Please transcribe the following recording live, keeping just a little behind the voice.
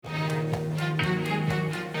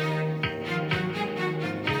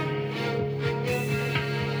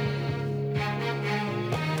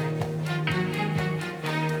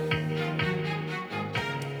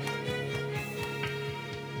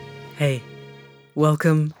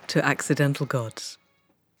Welcome to Accidental Gods,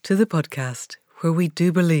 to the podcast where we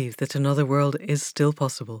do believe that another world is still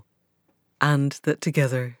possible and that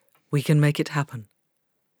together we can make it happen.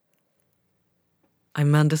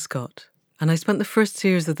 I'm Manda Scott, and I spent the first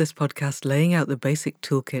series of this podcast laying out the basic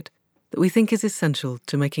toolkit that we think is essential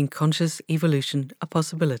to making conscious evolution a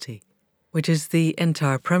possibility, which is the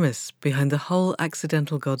entire premise behind the whole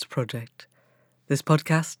Accidental Gods project, this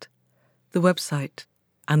podcast, the website,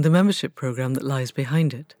 and the membership program that lies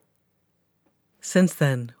behind it. Since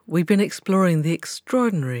then, we've been exploring the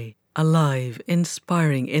extraordinary, alive,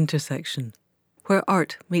 inspiring intersection where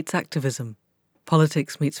art meets activism,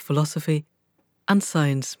 politics meets philosophy, and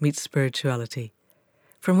science meets spirituality,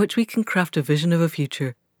 from which we can craft a vision of a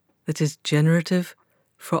future that is generative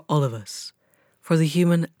for all of us, for the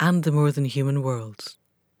human and the more than human worlds.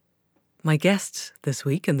 My guests this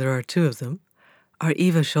week, and there are two of them, are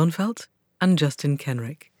Eva Schoenfeldt and Justin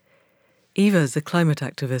Kenrick. Eva is a climate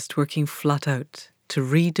activist working flat out to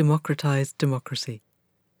re-democratise democracy,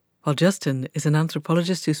 while Justin is an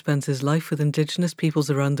anthropologist who spends his life with Indigenous peoples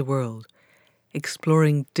around the world,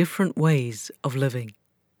 exploring different ways of living.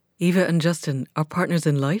 Eva and Justin are partners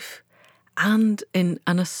in life and in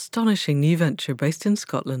an astonishing new venture based in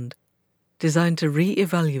Scotland, designed to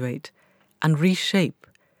re-evaluate and reshape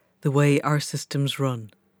the way our systems run.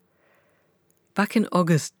 Back in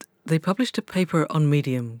August, they published a paper on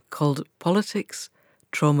Medium called Politics,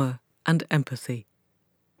 Trauma and Empathy,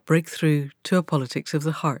 Breakthrough to a Politics of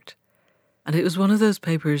the Heart. And it was one of those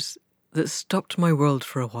papers that stopped my world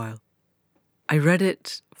for a while. I read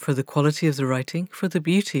it for the quality of the writing, for the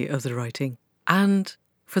beauty of the writing, and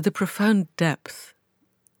for the profound depth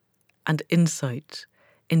and insight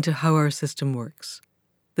into how our system works.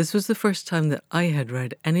 This was the first time that I had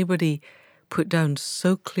read anybody put down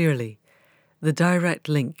so clearly the direct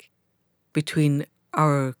link between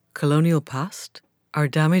our colonial past, our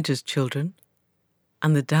damage as children,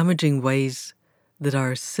 and the damaging ways that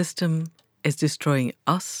our system is destroying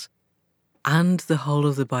us and the whole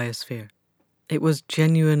of the biosphere. It was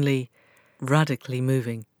genuinely, radically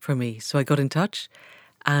moving for me. So I got in touch,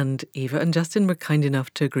 and Eva and Justin were kind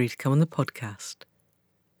enough to agree to come on the podcast.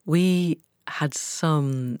 We had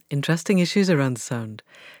some interesting issues around the sound.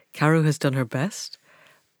 Caro has done her best,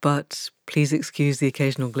 but please excuse the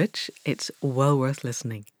occasional glitch. It's well worth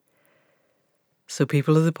listening. So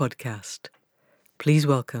people of the podcast, please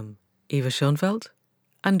welcome Eva Schoenfeldt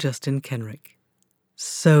and Justin Kenrick.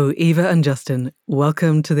 So Eva and Justin,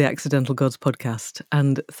 welcome to the Accidental Gods podcast,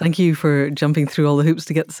 and thank you for jumping through all the hoops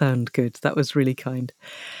to get the sound good. That was really kind.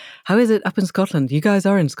 How is it up in Scotland? You guys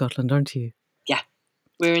are in Scotland, aren't you? Yeah,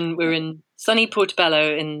 we're in sunny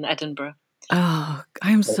Portobello in Edinburgh. Oh,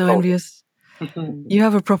 I am so envious. You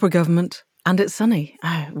have a proper government and it's sunny.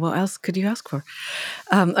 Oh, what else could you ask for?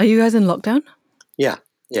 Are you guys in lockdown? Yeah.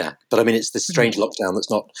 But I mean, it's this strange lockdown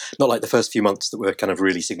that's not like the first few months that were kind of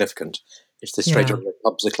really significant. It's this strange one where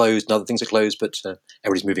pubs are closed and other things are closed, but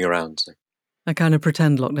everybody's moving around. So. A kind of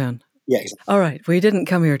pretend lockdown. Yeah, exactly. All right, we didn't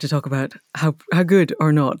come here to talk about how good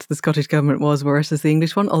or not the Scottish government was versus the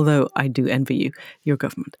English one, although I do envy you, your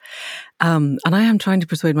government. And I am trying to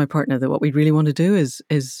persuade my partner that what we really want to do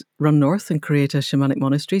is run north and create a shamanic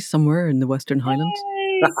monastery somewhere in the Western Highlands.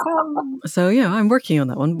 So, yeah, I'm working on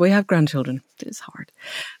that one. We have grandchildren. It's hard.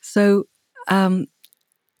 So,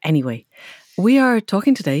 anyway, we are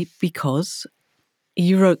talking today because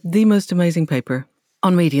you wrote the most amazing paper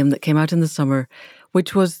on Medium that came out in the summer,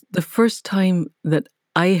 which was the first time that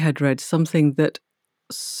I had read something that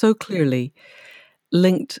so clearly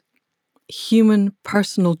linked human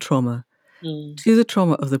personal trauma to the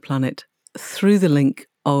trauma of the planet through the link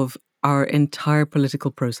of our entire political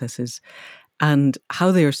processes and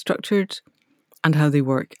how they are structured and how they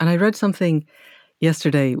work. And I read something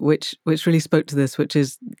yesterday which really spoke to this, which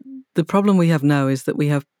is the problem we have now is that we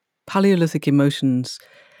have Paleolithic emotions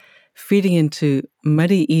feeding into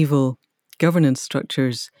medieval governance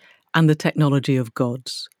structures and the technology of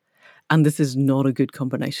gods. And this is not a good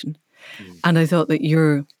combination. And I thought that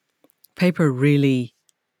your paper really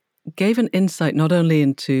gave an insight not only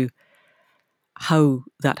into how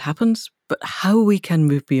that happens, but how we can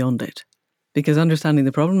move beyond it. Because understanding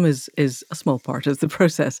the problem is a small part of the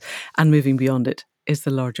process, and moving beyond it is the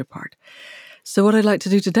larger part. So what I'd like to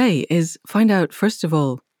do today is find out, first of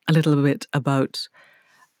all, a little bit about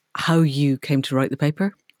how you came to write the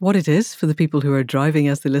paper, what it is for the people who are driving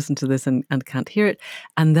as they listen to this and can't hear it,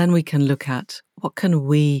 and then we can look at what can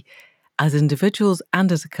we as individuals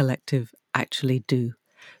and as a collective actually do.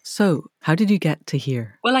 So how did you get to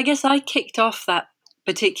here? Well, I guess I kicked off that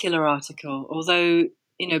particular article, although,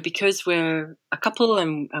 because we're a couple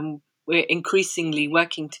and we're increasingly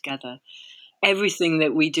working together, everything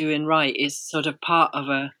that we do and write is sort of part of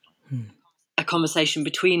a conversation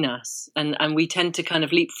between us, and we tend to kind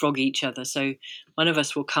of leapfrog each other. So one of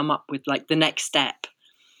us will come up with like the next step,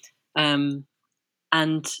 and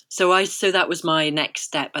so that was my next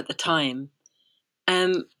step at the time.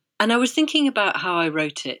 And I was thinking about how I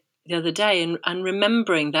wrote it the other day, and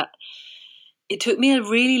remembering that it took me a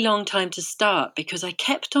really long time to start, because I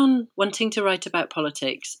kept on wanting to write about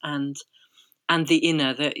politics and the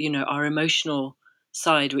inner, our emotional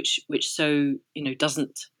side, which so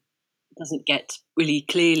doesn't get really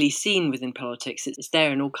clearly seen within politics. It's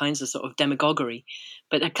there in all kinds of sort of demagoguery,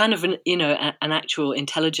 but a kind of an actual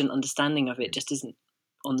intelligent understanding of it just isn't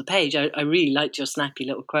on the page. I really liked your snappy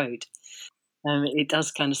little quote. It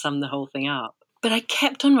does kind of sum the whole thing up. But I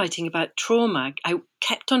kept on writing about trauma. I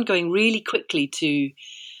kept on going really quickly to,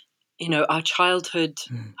 our childhood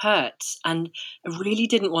hurts, and I really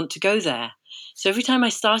didn't want to go there. So every time I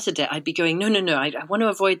started it, I'd be going, no, I want to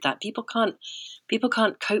avoid that. People can't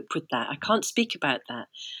cope with that. I can't speak about that.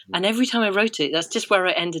 And every time I wrote it, that's just where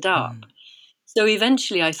I ended up. So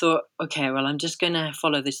eventually I thought, okay, well, I'm just going to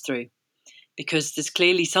follow this through, because there's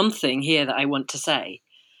clearly something here that I want to say.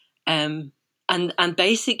 And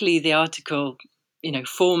basically the article,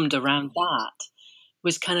 formed around that,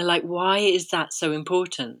 was kind of like, why is that so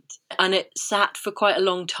important? And it sat for quite a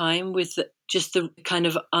long time with just the kind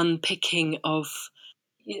of unpicking of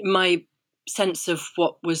my sense of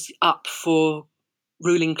what was up for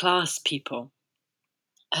ruling class people.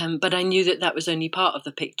 But I knew that was only part of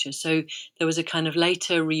the picture. So there was a kind of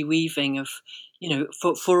later reweaving of,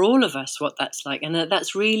 for all of us, what that's like. And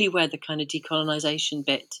that's really where the kind of decolonization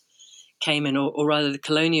bit came in, or rather the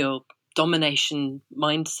colonial domination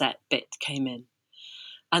mindset bit came in.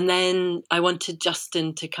 And then I wanted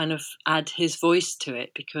Justin to kind of add his voice to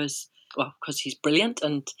it, because he's brilliant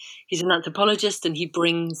and he's an anthropologist, and he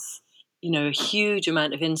brings, a huge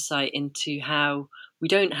amount of insight into how we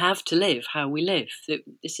don't have to live how we live.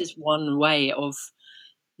 This is one way of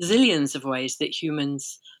zillions of ways that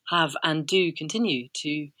humans have and do continue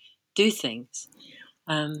to do things.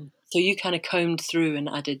 So you kind of combed through and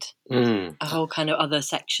added a whole kind of other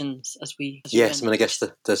sections as we yes, went. I mean, I guess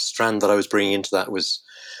the strand that I was bringing into that was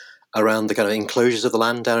around the kind of enclosures of the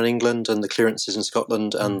land down in England and the clearances in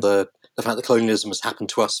Scotland, and the fact that colonialism has happened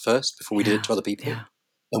to us first before we did it to other people. Yeah.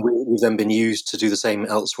 And we've then been used to do the same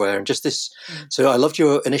elsewhere. And just this, so I loved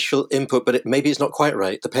your initial input, but maybe it's not quite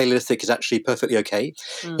right. The Paleolithic is actually perfectly okay.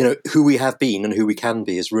 Who we have been and who we can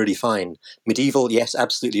be is really fine. Medieval, yes,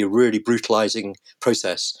 absolutely a really brutalizing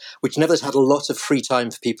process, which never has had a lot of free time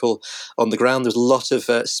for people on the ground. There's a lot of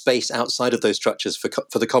space outside of those structures for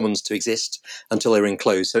the commons to exist until they're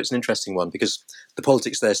enclosed. So it's an interesting one, because the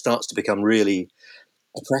politics there starts to become really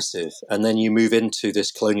oppressive. And then you move into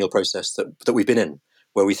this colonial process that we've been in,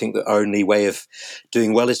 where we think that our only way of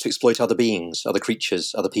doing well is to exploit other beings, other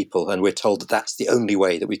creatures, other people. And we're told that that's the only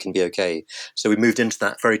way that we can be okay. So we moved into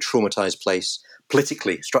that very traumatized place,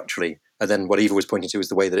 politically, structurally. And then what Eva was pointing to is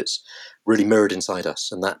the way that it's really mirrored inside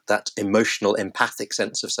us. And that emotional, empathic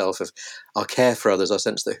sense of self, of our care for others, our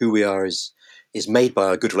sense that who we are is made by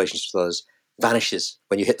our good relationships with others, vanishes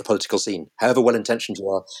when you hit the political scene. However well-intentioned you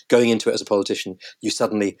are going into it as a politician, you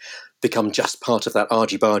suddenly become just part of that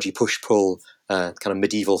argy-bargy, push-pull kind of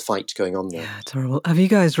medieval fight going on there. Yeah, it's horrible. Have you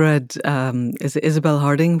guys read, is it Isabel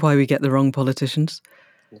Harding, Why We Get the Wrong Politicians?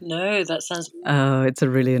 No, that sounds... Oh, it's a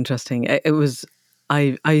really interesting... It was...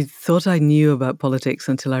 I thought I knew about politics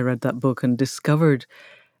until I read that book and discovered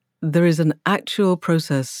there is an actual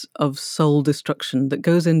process of soul destruction that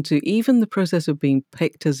goes into even the process of being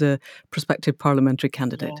picked as a prospective parliamentary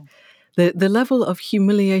candidate. Yeah. The level of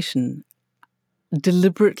humiliation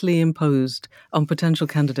deliberately imposed on potential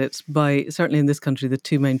candidates by, certainly in this country, the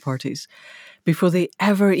two main parties, before they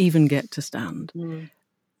ever even get to stand,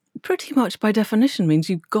 pretty much by definition means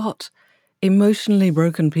you've got emotionally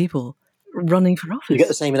broken people running for office. You get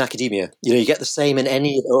the same in academia. You get the same in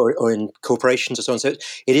any, or in corporations or so on. So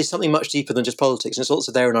it is something much deeper than just politics. And it's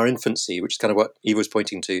also there in our infancy, which is kind of what Eva was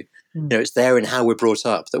pointing to. It's there in how we're brought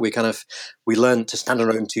up, that we learn to stand on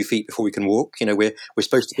our own 2 feet before we can walk. We're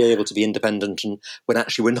supposed to be able to be independent, and when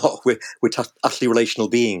actually we're not. We're utterly relational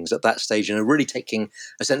beings at that stage, and are really taking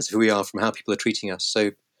a sense of who we are from how people are treating us.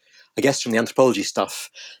 So I guess from the anthropology stuff,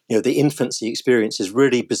 the infancy experience is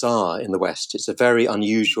really bizarre in the West. It's a very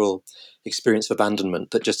unusual experience of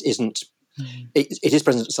abandonment that just isn't, it is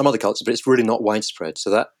present in some other cultures, but it's really not widespread.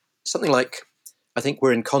 So that something like, I think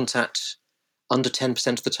we're in contact under 10%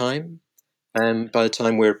 of the time. By the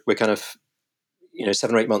time we're kind of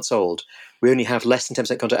 7 or 8 months old, we only have less than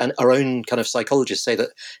 10% contact. And our own kind of psychologists say that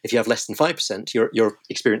if you have less than 5%, you're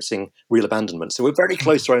experiencing real abandonment. So we're very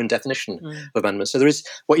close to our own definition of abandonment. So there is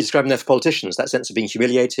what you're describing there for politicians, that sense of being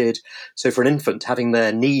humiliated. So for an infant, having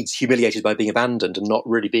their needs humiliated by being abandoned and not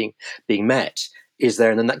really being met is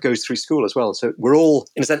there, and then that goes through school as well. So we're all,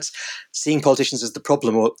 in a sense, seeing politicians as the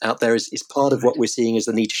problem out there is part of what we're seeing as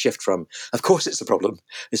the need to shift from. Of course it's a problem.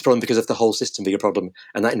 It's a problem because of the whole system being a problem,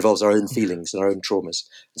 and that involves our own feelings and our own traumas.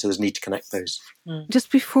 And so there's a need to connect those.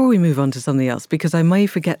 Just before we move on to something else, because I may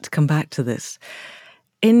forget to come back to this,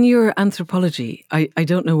 in your anthropology, I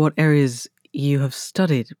don't know what areas you have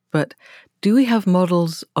studied, but do we have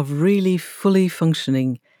models of really fully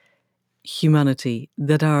functioning humanity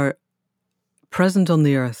that are present on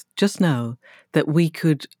the earth just now that we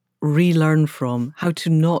could relearn from how to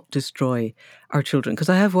not destroy our children? Because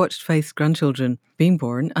I have watched Faith's grandchildren being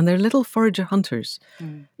born, and they're little forager hunters.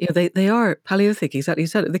 They are Paleolithic, exactly. You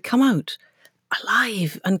said it. They come out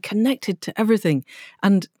alive and connected to everything,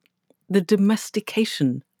 and the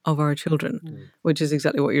domestication of our children, which is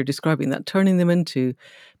exactly what you're describing, that turning them into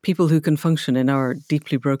people who can function in our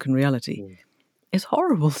deeply broken reality. Is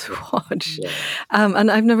horrible to watch.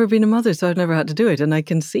 And I've never been a mother, so I've never had to do it. And I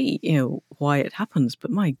can see, why it happens.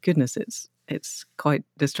 But my goodness, it's quite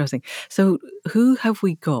distressing. So who have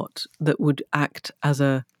we got that would act as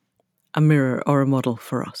a mirror or a model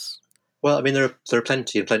for us? Well, I mean, there are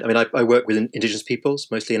plenty. I mean, I work with indigenous peoples,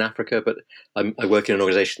 mostly in Africa, but I work in an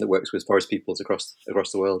organisation that works with forest peoples across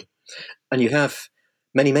the world. And you have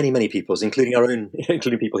many, many, many peoples, including our own,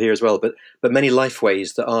 including people here as well, but many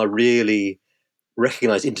lifeways that are really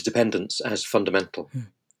recognize interdependence as fundamental.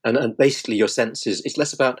 And basically your sense is, it's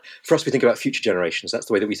less about, for us we think about future generations, that's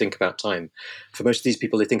the way that we think about time. For most of these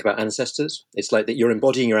people, they think about ancestors. It's like that you're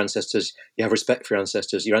embodying your ancestors, you have respect for your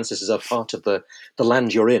ancestors are part of the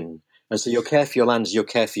land you're in. And so your care for your land is your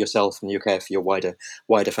care for yourself and your care for your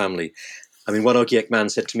wider family. I mean, one Ogiek man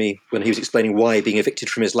said to me when he was explaining why being evicted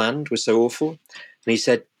from his land was so awful, and he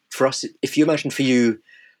said, for us, if you imagine for you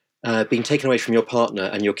being taken away from your partner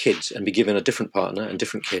and your kids and be given a different partner and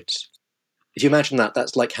different kids. If you imagine that,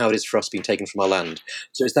 that's like how it is for us being taken from our land.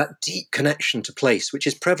 So it's that deep connection to place, which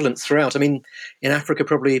is prevalent throughout. I mean, in Africa,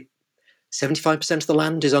 probably 75% of the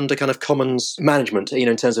land is under kind of commons management,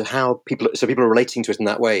 in terms of how people are relating to it in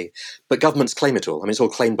that way. But governments claim it all. I mean, it's all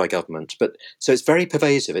claimed by government. But so it's very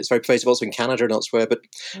pervasive. It's very pervasive also in Canada and elsewhere. But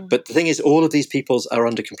the thing is, all of these peoples are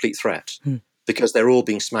under complete threat. Because they're all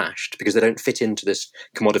being smashed, because they don't fit into this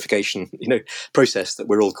commodification, process that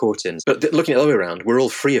we're all caught in. But looking at the other way around, we're all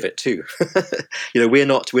free of it too. We're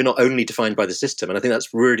not only defined by the system, and I think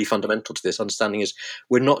that's really fundamental to this understanding. Is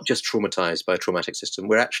we're not just traumatized by a traumatic system.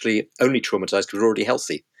 We're actually only traumatized because we're already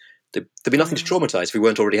healthy. There'd be nothing to traumatize if we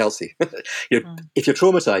weren't already healthy. If you're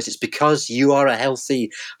traumatized, it's because you are a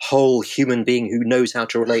healthy, whole human being who knows how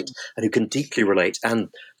to relate and who can deeply relate, and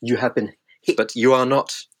you have been. But you're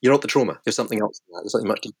not the trauma. You're something else. There's something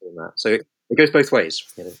much deeper than that. So it goes both ways.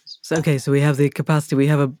 So we have the capacity.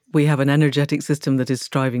 We have an energetic system that is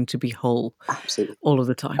striving to be whole. Absolutely. All of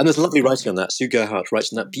the time. And there's lovely writing on that. Sue Gerhardt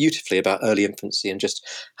writes on that beautifully about early infancy and just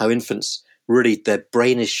how infants, really, their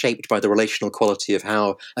brain is shaped by the relational quality of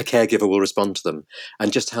how a caregiver will respond to them,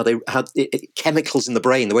 and just how chemicals in the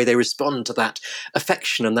brain, the way they respond to that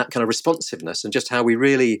affection and that kind of responsiveness, and just how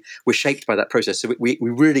we're shaped by that process. So we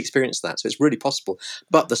really experience that. So it's really possible.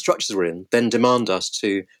 But the structures we're in then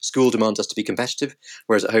school demands us to be competitive,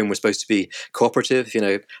 whereas at home we're supposed to be cooperative.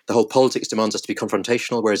 The whole politics demands us to be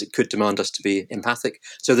confrontational, whereas it could demand us to be empathic.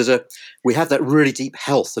 So we have that really deep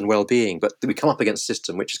health and well-being, but we come up against a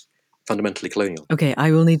system which is fundamentally colonial. Okay, I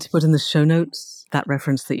will need to put in the show notes that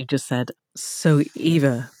reference that you just said. So,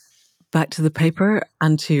 Eva, back to the paper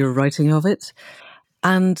and to your writing of it.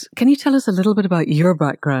 And can you tell us a little bit about your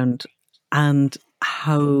background and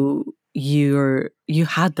how you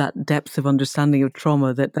had that depth of understanding of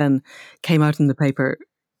trauma that then came out in the paper?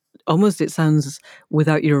 Almost, it sounds,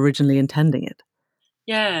 without you originally intending it.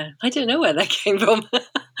 Yeah, I don't know where that came from.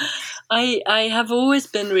 I have always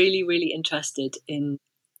been really, really interested in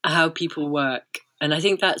how people work, and I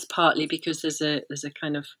think that's partly because there's a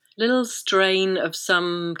kind of little strain of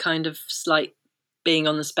some kind of slight being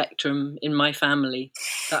on the spectrum in my family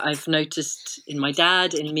that I've noticed in my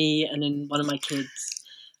dad, in me, and in one of my kids.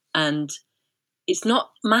 And it's not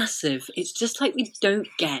massive. It's just like we don't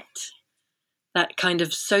get that kind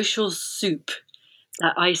of social soup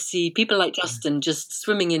that I see people like Justin just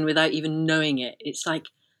swimming in without even knowing it. It's like,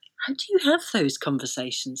 how do you have those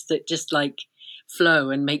conversations that just like flow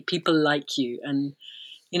and make people like you? And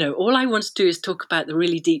all I want to do is talk about the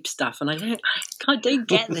really deep stuff, and I don't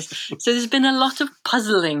get this. So there's been a lot of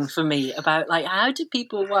puzzling for me about, like, how do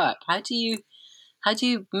people work? How do you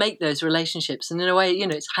make those relationships? And in a way,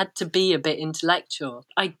 it's had to be a bit intellectual.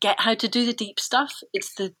 I get how to do the deep stuff.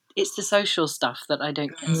 It's the social stuff that I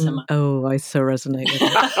don't get so much. Oh, I so resonate with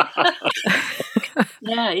that.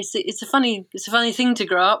 Yeah, it's a funny thing to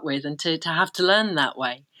grow up with and to have to learn that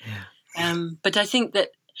way. Yeah. But I think that,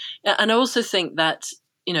 and I also think that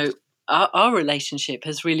our relationship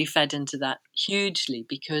has really fed into that hugely,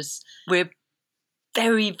 because we're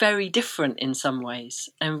very, very different in some ways,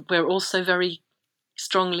 and we're also very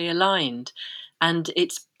strongly aligned, and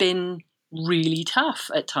it's been really tough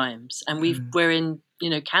at times, and we're in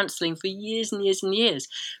counselling for years and years and years,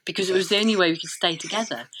 because it was the only way we could stay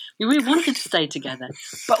together. We really wanted to stay together,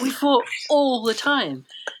 but we fought all the time.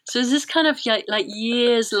 So there's this kind of like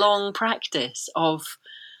years long practice of,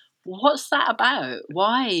 what's that about?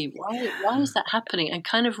 Why is that happening? And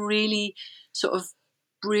kind of really sort of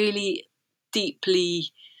really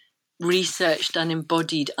deeply researched and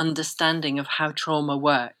embodied understanding of how trauma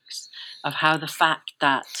works, of how the fact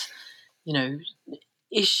that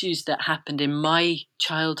issues that happened in my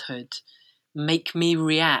childhood make me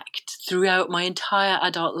react throughout my entire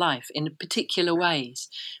adult life in particular ways,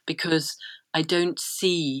 because I don't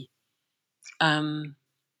see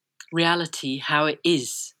reality how it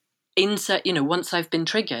is. Once I've been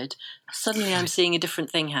triggered, suddenly I'm seeing a different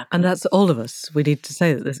thing happen. And that's all of us. We need to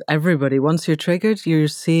say that everybody, once you're triggered, you're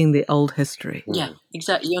seeing the old history. Yeah,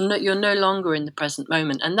 exactly. You're no longer in the present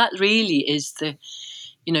moment. And that really is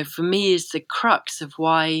for me, is the crux of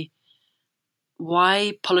why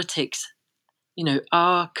politics,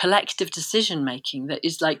 our collective decision making, that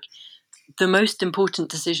is like the most important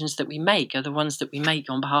decisions that we make are the ones that we make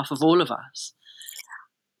on behalf of all of us.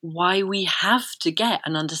 Why we have to get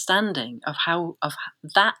an understanding of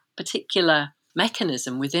that particular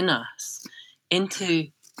mechanism within us into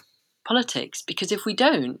politics, because if we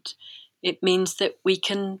don't, it means that we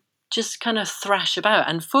can just kind of thrash about.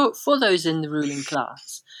 And for those in the ruling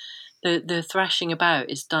class, the thrashing about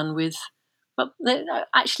is done with, well,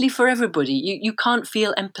 actually for everybody. You can't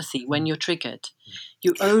feel empathy when you're triggered.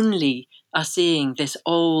 You only are seeing this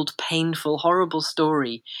old, painful, horrible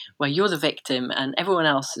story where you're the victim and everyone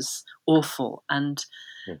else is awful, and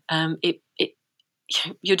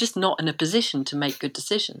you're just not in a position to make good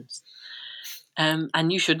decisions.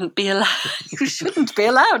 And you shouldn't be allowed. You shouldn't be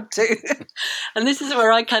allowed to. And this is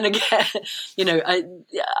where I kind of get,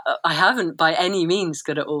 I haven't by any means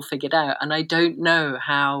got it all figured out, and I don't know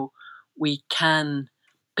how we can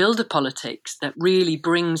build a politics that really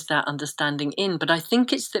brings that understanding in. But I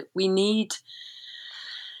think it's that we need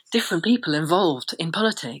different people involved in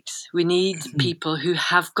politics. We need people who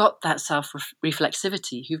have got that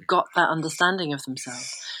self-reflexivity, who've got that understanding of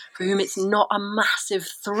themselves, for whom it's not a massive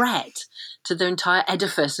threat to the entire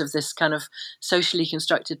edifice of this kind of socially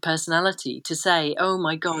constructed personality to say, oh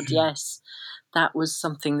my God, yes, that was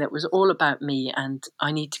something that was all about me, and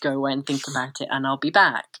I need to go away and think about it, and I'll be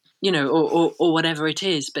back, or whatever it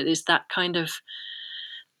is. But it's that kind of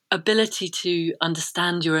ability to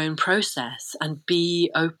understand your own process and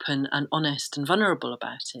be open and honest and vulnerable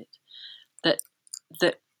about it,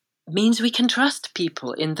 that means we can trust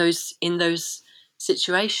people in those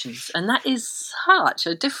situations. And that is such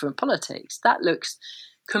a different politics. That looks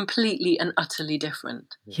completely and utterly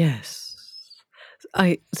different. Yes.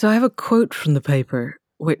 So I have a quote from the paper,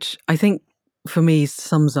 which I think for me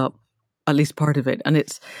sums up at least part of it. And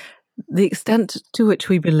it's, the extent to which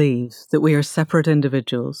we believe that we are separate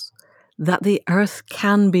individuals, that the earth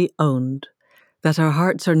can be owned, that our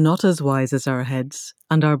hearts are not as wise as our heads,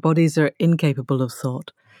 and our bodies are incapable of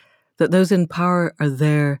thought, that those in power are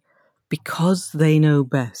there because they know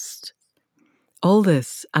best. All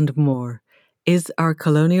this and more is our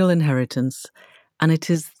colonial inheritance, and it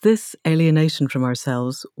is this alienation from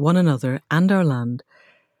ourselves, one another, and our land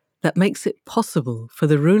that makes it possible for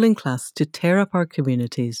the ruling class to tear up our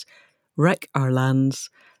communities, wreck our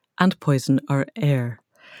lands, and poison our air.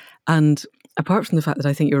 And apart from the fact that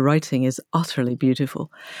I think your writing is utterly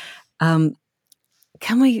beautiful, can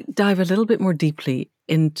we dive a little bit more deeply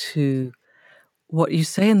into what you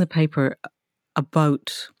say in the paper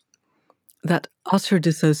about that utter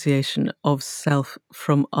dissociation of self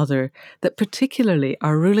from other, that particularly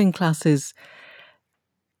our ruling classes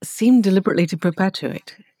seem deliberately to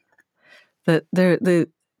perpetuate? That the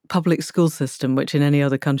public school system, which in any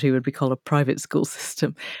other country would be called a private school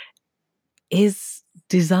system, is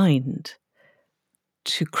designed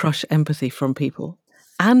to crush empathy from people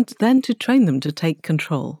and then to train them to take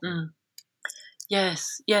control.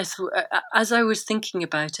 Yes. As I was thinking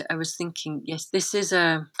about it, I was thinking, yes, this is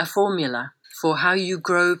a formula for how you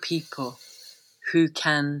grow people who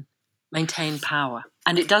can maintain power.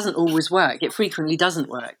 And it doesn't always work. It frequently doesn't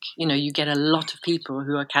work. You get a lot of people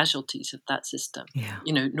who are casualties of that system. Yeah.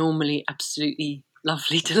 Normally absolutely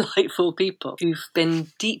lovely, delightful people who've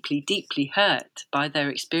been deeply, deeply hurt by their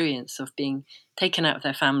experience of being taken out of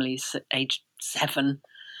their families at age 7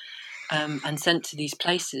 and sent to these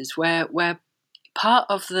places where part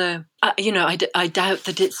of the, I doubt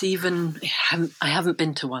that it's even, I haven't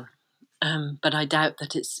been to one, but I doubt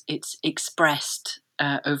that it's expressed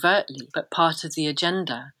overtly. But part of the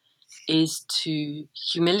agenda is to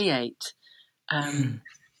humiliate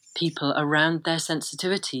people around their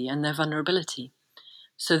sensitivity and their vulnerability.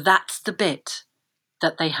 So that's the bit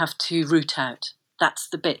that they have to root out. That's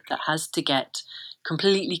the bit that has to get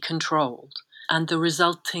completely controlled, and the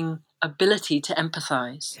resulting ability to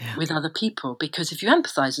empathize with other people. Because if you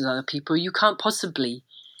empathize with other people, you can't possibly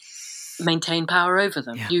maintain power over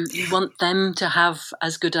them. You want them to have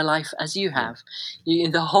as good a life as you have.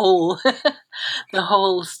 The whole the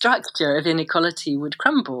whole structure of inequality would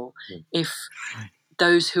crumble if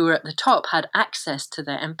those who are at the top had access to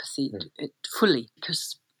their empathy fully,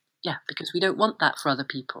 because we don't want that for other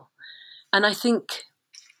people. And I think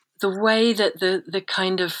the way that the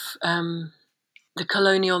kind of the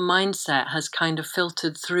colonial mindset has kind of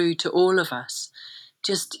filtered through to all of us,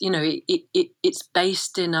 just it's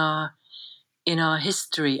based in our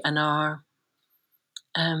history and our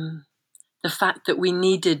the fact that we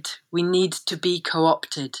need to be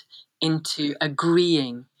co-opted into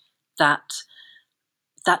agreeing that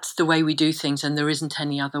that's the way we do things and there isn't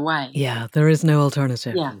any other way. Yeah, there is no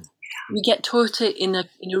alternative. Yeah. We get taught it in a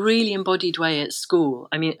really embodied way at school.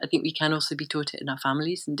 I mean, I think we can also be taught it in our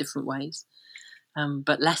families in different ways,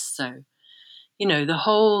 but less so. The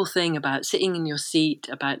whole thing about sitting in your seat,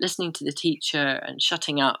 about listening to the teacher and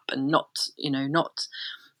shutting up and not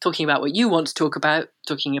talking about what you want to talk about,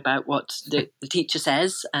 talking about what the teacher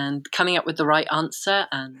says and coming up with the right answer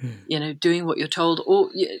and, doing what you're told. Or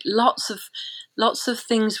lots of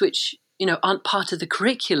things which, aren't part of the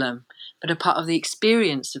curriculum, but are part of the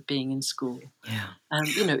experience of being in school. Yeah.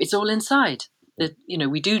 It's all inside.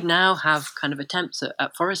 We do now have kind of attempts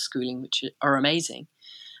at forest schooling, which are amazing.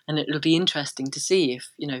 And it'll be interesting to see if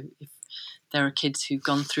there are kids who've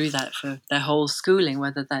gone through that for their whole schooling,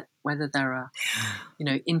 whether there are,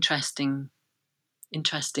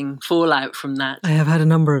 interesting fallout from that. I have had a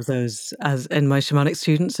number of those as in my shamanic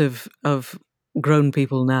students of grown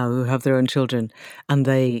people now who have their own children, and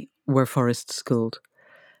they were forest schooled,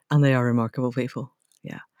 and they are remarkable people.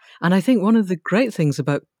 Yeah. And I think one of the great things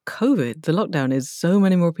about COVID, the lockdown, is so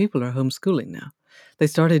many more people are homeschooling now. They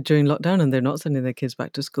started during lockdown and they're not sending their kids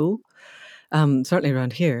back to school, certainly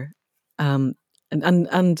around here. And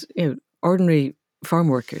ordinary farm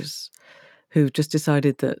workers who've just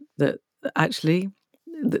decided that actually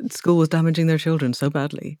that school was damaging their children so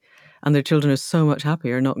badly, and their children are so much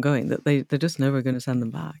happier not going that they're just never going to send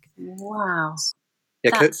them back. Wow.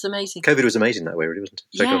 Yeah, that's amazing. COVID was amazing that way, really, wasn't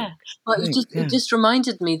it? So well, it just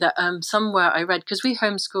reminded me that somewhere I read, because we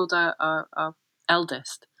homeschooled our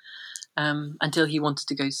eldest until he wanted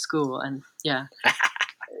to go to school, and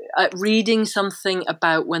reading something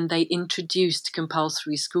about when they introduced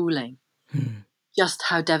compulsory schooling, just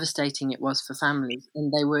how devastating it was for families,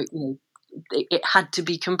 and they were, it had to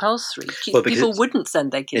be compulsory. People wouldn't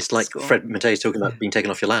send their kids to school. It's like Fred Matte's talking about being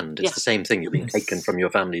taken off your land. It's the same thing. You're being taken from your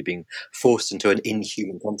family, being forced into an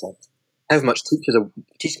inhuman context. However much teachers are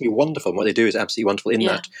teaching you wonderful, and what they do is absolutely wonderful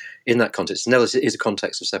in that context. Nevertheless, it is a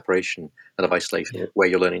context of separation and of isolation where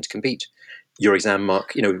you're learning to compete. Your exam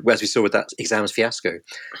mark, as we saw with that exams fiasco,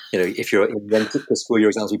 if you're in one particular school, your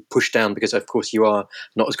exams will be pushed down because, of course, you are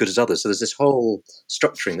not as good as others. So there's this whole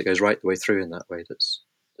structuring that goes right the way through in that way that's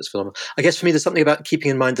phenomenal. I guess for me, there's something about keeping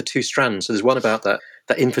in mind the two strands. So there's one about that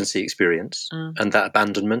infancy experience and that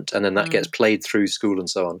abandonment, and then that gets played through school and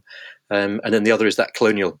so on. And then the other is that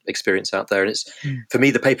colonial experience out there. And it's for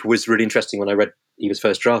me, the paper was really interesting when I read Eva's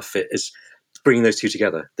first draft of it, is bringing those two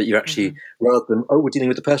together, that you're actually, rather than, we're dealing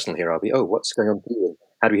with the personal here, are we? What's going on for you?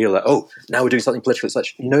 How do we heal that? Now we're doing something political. It's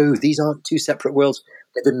like, no, these aren't two separate worlds.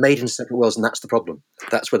 They've been made into separate worlds, and that's the problem.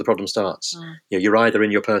 That's where the problem starts. You're either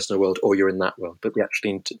in your personal world or you're in that world, but we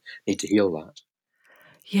actually need to heal that.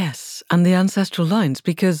 Yes, and the ancestral lines,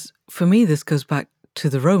 because for me this goes back to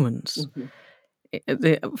the Romans.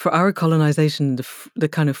 For our colonization, the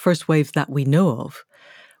kind of first wave that we know of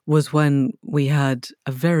was when we had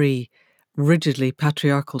a very rigidly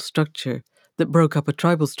patriarchal structure that broke up a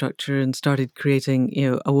tribal structure and started creating,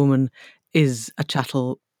 a woman is a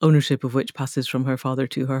chattel ownership of which passes from her father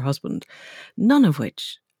to her husband, none of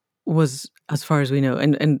which was, as far as we know,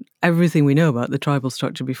 and everything we know about the tribal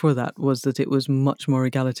structure before that was that it was much more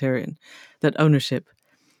egalitarian, that ownership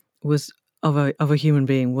was of a human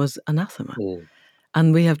being was anathema.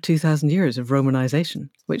 And we have 2,000 years of Romanization,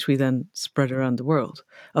 which we then spread around the world,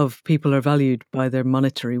 of people are valued by their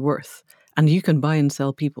monetary worth. And you can buy and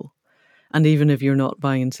sell people. And even if you're not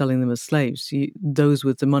buying and selling them as slaves, those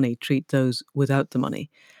with the money treat those without the money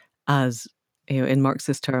as, in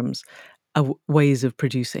Marxist terms, ways of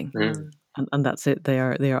producing. And that's it. They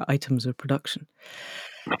are items of production.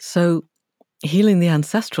 So healing the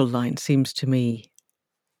ancestral line seems to me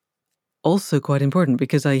also quite important,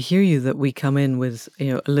 because I hear you that we come in with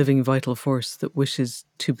a living vital force that wishes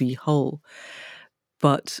to be whole.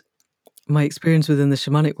 But my experience within the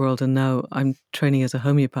shamanic world, and now I'm training as a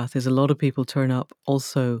homeopath, is a lot of people turn up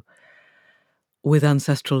also with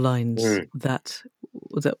ancestral lines that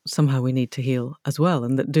somehow we need to heal as well,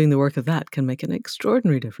 and that doing the work of that can make an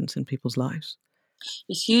extraordinary difference in people's lives.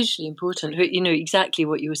 It's hugely important. Exactly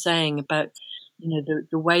what you were saying about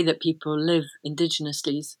the way that people live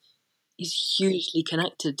indigenously is hugely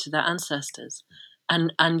connected to their ancestors,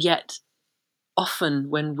 and yet often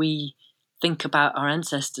when we think about our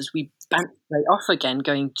ancestors, we bounce right off again,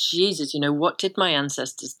 going, Jesus, what did my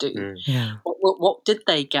ancestors do? Yeah. What did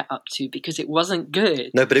they get up to? Because it wasn't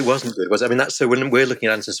good. No, but it wasn't good, was it? I mean, that's so when we're looking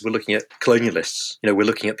at ancestors, we're looking at colonialists. We're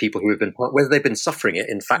looking at people who have been, whether they've been suffering it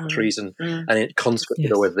in factories and it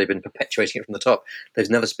conscripted, or whether they've been perpetuating it from the top. There's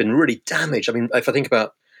never been really damage. I mean, if I think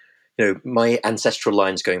about my ancestral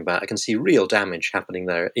lines going back, I can see real damage happening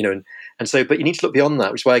there, and so, but you need to look beyond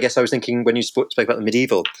that, which is why I guess I was thinking when you spoke about the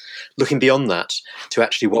medieval, looking beyond that to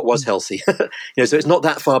actually what was healthy. So it's not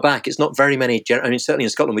that far back. It's not very many. I mean, certainly in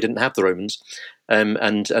Scotland we didn't have the Romans,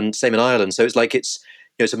 and same in Ireland. So it's like it's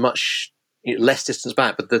a much less distance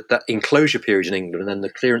back, but that enclosure period in England and then the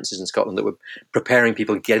clearances in Scotland that were preparing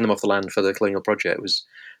people and getting them off the land for the colonial project was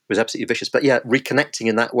absolutely vicious. But yeah, reconnecting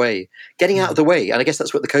in that way, getting out of the way. And I guess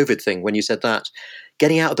that's what the COVID thing, when you said that,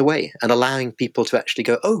 getting out of the way and allowing people to actually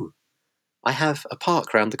go, oh, I have a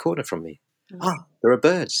park around the corner from me. There are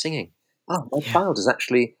birds singing. My child is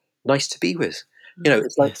actually nice to be with.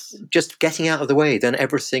 It's like just getting out of the way, then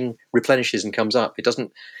everything replenishes and comes up. It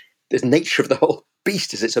doesn't, the nature of the whole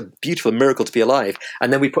beast is it's a beautiful miracle to be alive.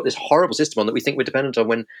 And then we put this horrible system on that we think we're dependent on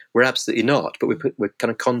when we're absolutely not. But we're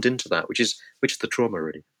kind of conned into that, which is the trauma,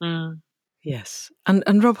 really. Yes.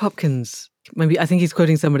 And Rob Hopkins, maybe I think he's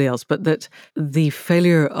quoting somebody else, but that the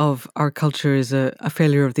failure of our culture is a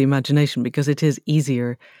failure of the imagination, because it is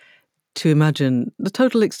easier to imagine the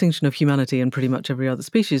total extinction of humanity and pretty much every other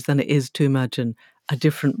species than it is to imagine a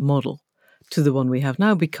different model to the one we have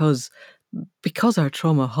now, because our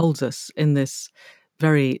trauma holds us in this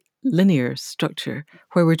very linear structure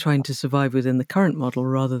where we're trying to survive within the current model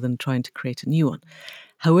rather than trying to create a new one.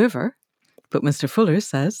 However, but Mr. Fuller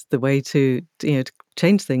says the way to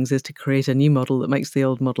change things is to create a new model that makes the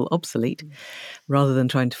old model obsolete rather than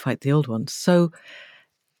trying to fight the old one. So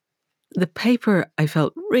the paper, I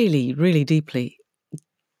felt really, really deeply,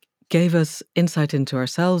 gave us insight into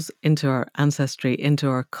ourselves, into our ancestry, into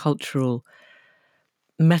our cultural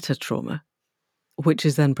meta-trauma, which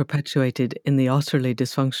is then perpetuated in the utterly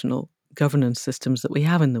dysfunctional governance systems that we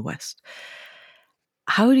have in the West.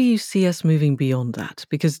 How do you see us moving beyond that?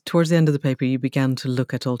 Because towards the end of the paper, you began to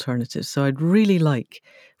look at alternatives. So I'd really like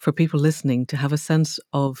for people listening to have a sense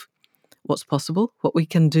of what's possible, what we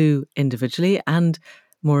can do individually, and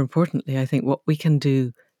more importantly, I think what we can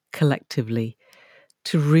do collectively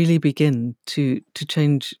to really begin to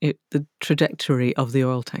change the trajectory of the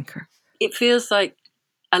oil tanker. It feels like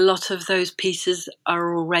a lot of those pieces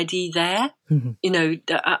are already there.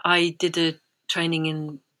 I did a training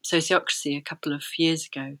in sociocracy a couple of years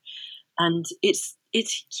ago, and it's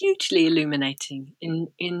hugely illuminating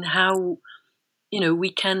in how we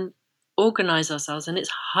can organize ourselves, and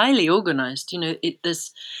it's highly organized.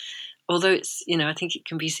 There's, although it's I think it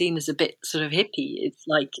can be seen as a bit sort of hippie, it's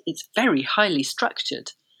like it's very highly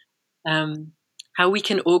structured. How we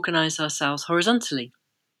can organize ourselves horizontally,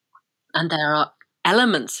 and there are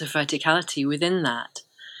elements of verticality within that,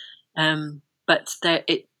 but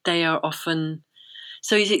they are often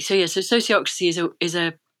so sociocracy is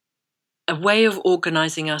a way of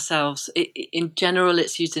organizing ourselves. In general,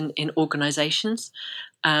 it's used in organizations,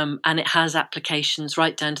 and it has applications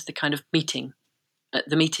right down to the kind of meeting, at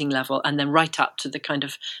the meeting level, and then right up to the kind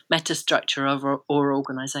of metastructure of our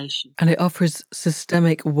organization. And it offers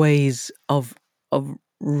systemic ways of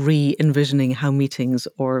re-envisioning how meetings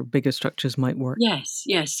or bigger structures might work. Yes.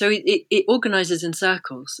 So it organizes in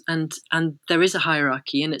circles, and there is a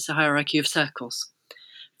hierarchy, and it's a hierarchy of circles.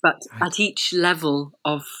 But at each level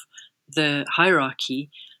of the hierarchy,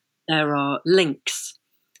 there are links,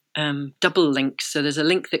 double links. So there's a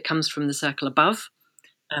link that comes from the circle above,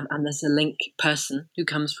 and there's a link person who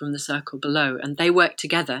comes from the circle below. And they work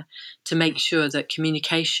together to make sure that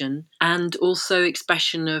communication and also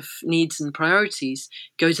expression of needs and priorities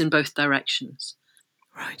goes in both directions.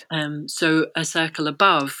 Right. So a circle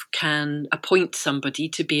above can appoint somebody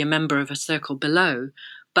to be a member of a circle below,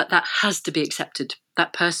 but that has to be accepted.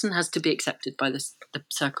 That person has to be accepted by the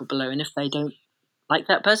circle below. And if they don't like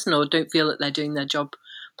that person or don't feel that they're doing their job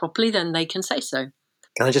properly, then they can say so.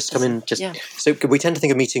 Can I just come in? So we tend to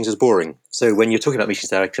think of meetings as boring. So when you're talking about meetings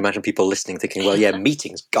there, I can imagine people listening thinking, well, yeah,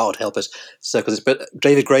 meetings, God help us, circles. But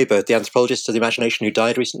David Graeber, the anthropologist of the imagination who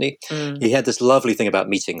died recently, he had this lovely thing about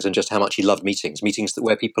meetings and just how much he loved meetings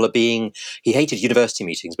where people are being, he hated university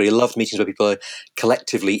meetings, but he loved meetings where people are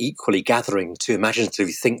collectively, equally gathering to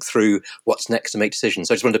imaginatively think through what's next and make decisions.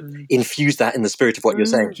 So I just wanted to infuse that in the spirit of what you're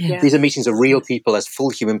saying. Yeah. These are meetings of real people as full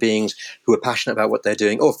human beings who are passionate about what they're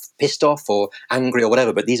doing, or pissed off or angry or whatever.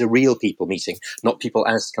 But these are real people meeting, not people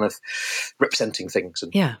as kind of representing things.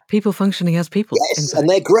 And, people functioning as people. Yes, and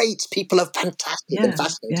they're great. People are fantastic and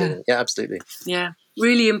fascinating. Yeah, absolutely. Yeah,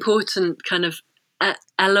 really important kind of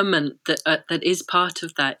element that is part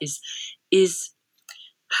of that is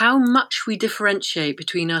how much we differentiate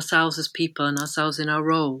between ourselves as people and ourselves in our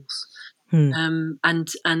roles. And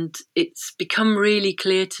it's become really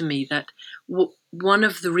clear to me that one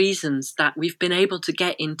of the reasons that we've been able to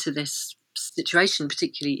get into this situation,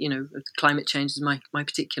 particularly, climate change is my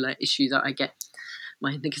particular issue that I get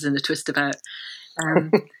my knickers in a twist about,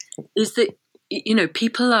 is that,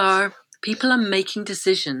 people are making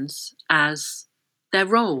decisions as their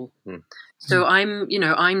role. So I'm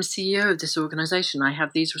CEO of this organization. I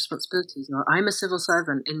have these responsibilities. Or I'm a civil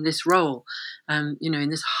servant in this role, in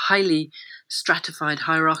this highly stratified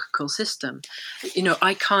hierarchical system.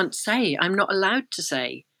 I can't say, I'm not allowed to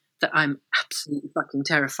say that I'm absolutely fucking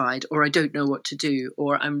terrified, or I don't know what to do,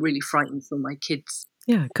 or I'm really frightened for my kids.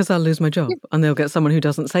 Yeah, because I'll lose my job, and they'll get someone who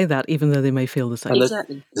doesn't say that, even though they may feel the same.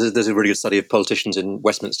 Exactly. There's a really good study of politicians in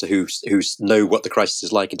Westminster who know what the crisis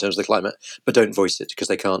is like in terms of the climate, but don't voice it because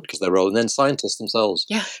they can't, because their role. And then scientists themselves,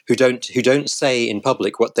 who don't say in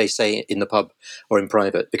public what they say in the pub or in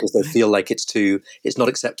private because they feel like it's not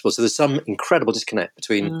acceptable. So there's some incredible disconnect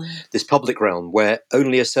between this public realm where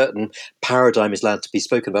only a certain paradigm is allowed to be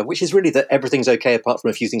spoken about, which is really that everything's okay apart from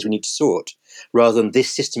a few things we need to sort, rather than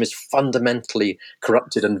this system is fundamentally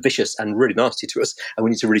corrupted and vicious and really nasty to us, and we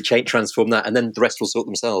need to really transform that, and then the rest will sort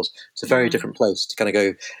themselves. It's a very different place to kind of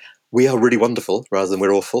go, we are really wonderful rather than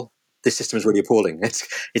we're awful. This system is really appalling.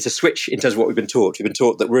 It's a switch in terms of what we've been taught. We've been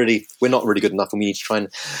taught that really we're not really good enough and we need to try and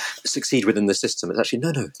succeed within the system. It's actually,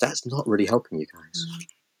 no, that's not really helping you guys.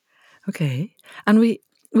 Okay. And we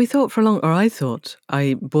thought for a long, or I thought,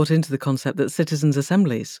 I bought into the concept that citizens'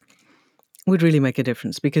 assemblies would really make a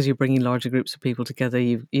difference because you're bringing larger groups of people together.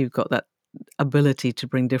 You've got that ability to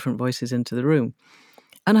bring different voices into the room.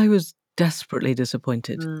 And I was desperately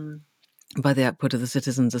disappointed by the output of the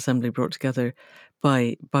Citizens' Assembly brought together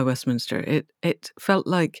by Westminster. It felt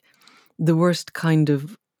like the worst kind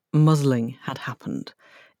of muzzling had happened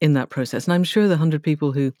in that process. And I'm sure the 100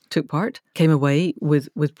 people who took part came away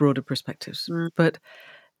with broader perspectives. But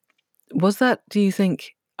was that, do you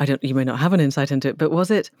think, you may not have an insight into it, but was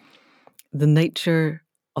it the nature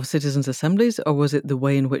of citizens' assemblies, or was it the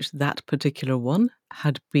way in which that particular one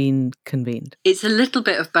had been convened? It's a little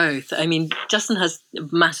bit of both. I mean, Justin has a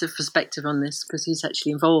massive perspective on this because he's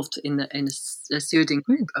actually involved in a stewarding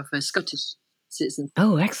group of Scottish citizens.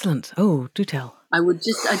 Oh, excellent. Oh, do tell. I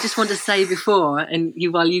just want to say before, and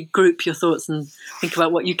while you group your thoughts and think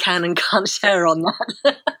about what you can and can't share on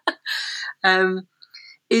that,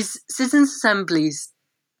 is citizens' assemblies.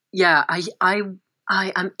 Yeah, I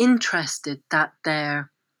am interested that they're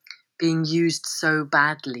being used so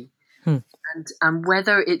badly, and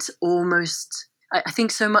whether it's almost, I think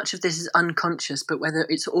so much of this is unconscious, but whether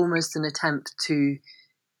it's almost an attempt to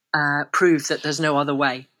prove that there's no other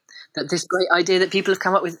way, that this great idea that people have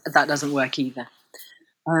come up with, that doesn't work either.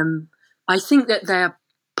 I think that they're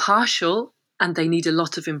partial and they need a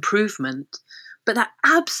lot of improvement, but they're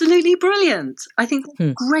absolutely brilliant. I think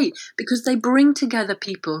they're great because they bring together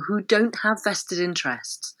people who don't have vested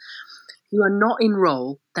interests, who are not in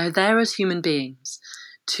role. They're there as human beings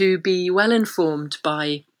to be well informed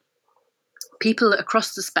by people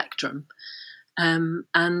across the spectrum,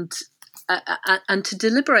 and to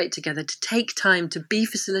deliberate together, to take time, to be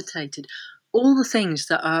facilitated, all the things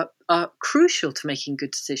that are crucial to making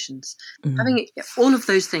good decisions. Having all of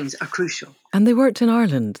those things are crucial. And they worked in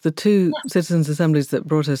Ireland. The two citizens' assemblies that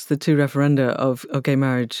brought us the two referenda of gay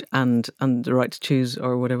marriage and the right to choose,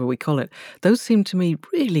 or whatever we call it, those seem to me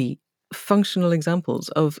really functional examples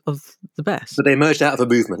of the best. But they emerged out of a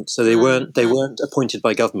movement, so they weren't appointed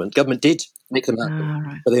by government. Government did make them happen,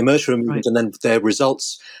 right. but they emerged from a movement, and then their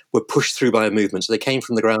results were pushed through by a movement. So they came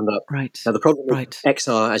from the ground up. Right. Now the problem with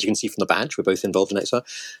XR, as you can see from the badge, we're both involved in XR.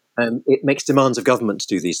 It makes demands of government to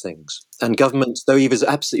do these things, and government, though Eva's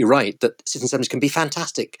absolutely right that citizen assemblies can be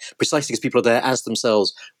fantastic, precisely because people are there as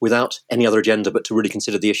themselves without any other agenda, but to really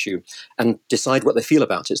consider the issue and decide what they feel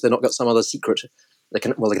about it. So they're not got some other secret. They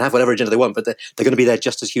can have whatever agenda they want, but they're going to be there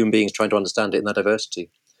just as human beings trying to understand it in their diversity.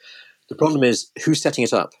 The problem is who's setting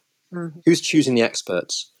it up, who's choosing the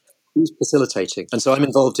experts, who's facilitating. And so I'm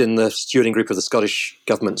involved in the stewarding group of the Scottish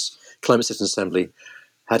Government's Climate Citizens Assembly.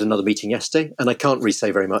 Had another meeting yesterday, and I can't really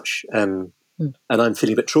say very much. And I'm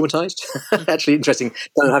feeling a bit traumatized. Actually, interesting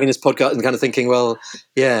kind of having this podcast and kind of thinking, well,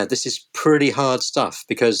 yeah, this is pretty hard stuff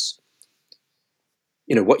because,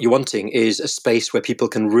 what you're wanting is a space where people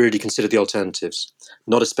can really consider the alternatives,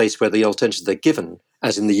 not a space where the alternatives they're given,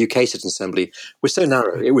 as in the UK Citizen Assembly, were so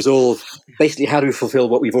narrow. It was all basically how do we fulfill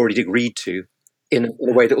what we've already agreed to in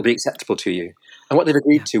a way that will be acceptable to you. And what they've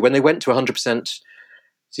agreed to, when they went to 100%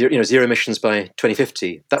 zero emissions by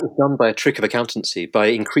 2050, that was done by a trick of accountancy, by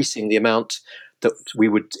increasing the amount that we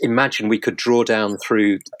would imagine we could draw down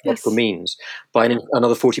through technological means by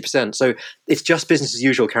another 40%. So it's just business as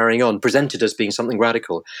usual carrying on, presented as being something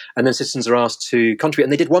radical. And then citizens are asked to contribute,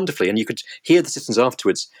 and they did wonderfully. And you could hear the citizens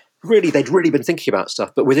afterwards. They'd really been thinking about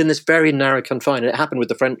stuff, but within this very narrow confine. And it happened with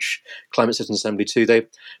the French Climate Citizens Assembly too. The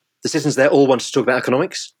citizens there all wanted to talk about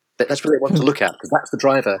economics. That's what they want to look at, because that's the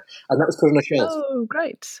driver. And that was put on a shelf. Oh,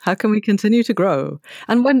 great. How can we continue to grow?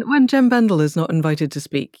 And when Jem Bendell is not invited to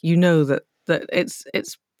speak, you know that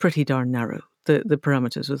it's pretty darn narrow, the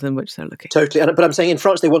parameters within which they're looking. Totally. But I'm saying in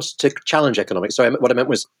France, they wanted to challenge economics. Sorry, what I meant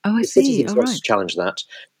was I see. citizens wanted to challenge that.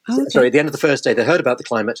 Okay. Sorry, at the end of the first day, they heard about the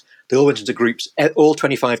climate. They all went into groups. All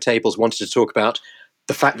 25 tables wanted to talk about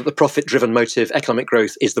the fact that the profit-driven motive, economic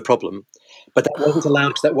growth, is the problem. But that wasn't allowed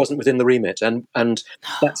because that wasn't within the remit. And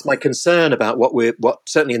that's my concern about what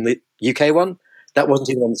certainly in the UK one, that wasn't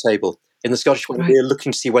even on the table. In the Scottish one, we're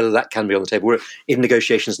looking to see whether that can be on the table. We're in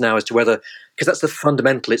negotiations now as to whether, because that's the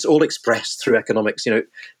fundamental, it's all expressed through economics.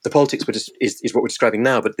 The politics is what we're describing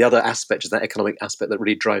now, but the other aspect is that economic aspect that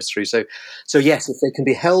really drives through. So yes, if they can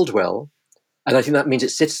be held well, and I think that means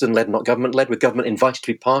it's citizen-led, not government-led, with government invited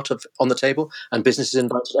to be part of on the table and businesses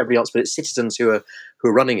invited, everybody else, but it's citizens who are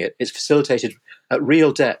running it. It's facilitated at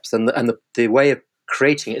real depth, and the way of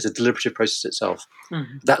creating it is a deliberative process itself.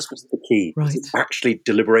 Mm-hmm. That's what's the key. Right. It's actually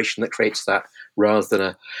deliberation that creates that rather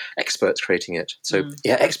than experts creating it. So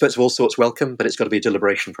experts of all sorts welcome, but it's got to be a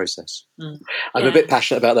deliberation process. I'm a bit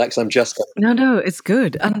passionate about that because I'm just... No, it's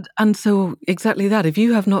good. And so exactly that. If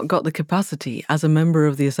you have not got the capacity as a member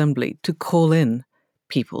of the assembly to call in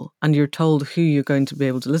people and you're told who you're going to be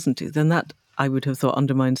able to listen to, then that, I would have thought,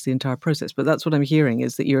 undermines the entire process. But that's what I'm hearing,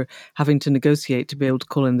 is that you're having to negotiate to be able to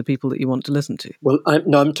call in the people that you want to listen to. Well,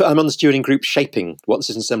 I'm on the stewarding group shaping what the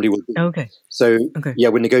Citizen Assembly will do. Okay. So,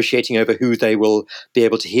 we're negotiating over who they will be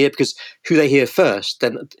able to hear, because who they hear first,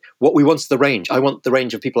 then what we want is the range. I want the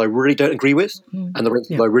range of people I really don't agree with and the range of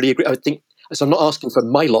people I really agree. I think, so I'm not asking for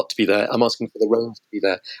my lot to be there. I'm asking for the range to be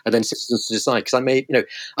there, and then citizens to decide. Because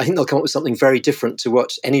I think they'll come up with something very different to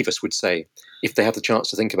what any of us would say if they have the chance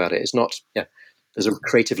to think about it. It's not, there's a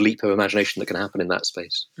creative leap of imagination that can happen in that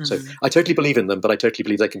space. So I totally believe in them, but I totally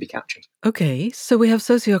believe they can be captured. Okay, so we have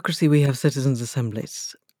sociocracy, we have citizens'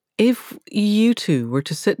 assemblies. If you two were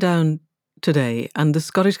to sit down today and the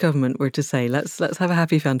Scottish government were to say, let's have a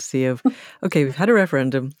happy fantasy of, okay, we've had a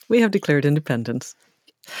referendum, we have declared independence,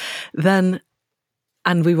 then,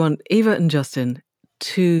 and we want Eva and Justin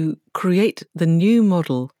to create the new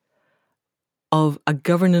model of a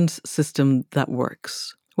governance system that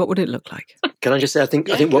works, what would it look like? Can I just say, I think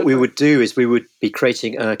what we would do is we would be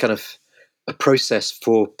creating a kind of a process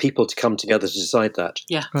for people to come together to decide that.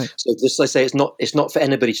 Yeah. Right. So just as I say, it's not for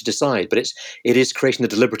anybody to decide, but it is creating the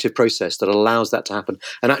deliberative process that allows that to happen.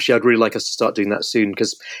 And actually, I'd really like us to start doing that soon,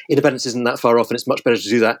 because independence isn't that far off, and it's much better to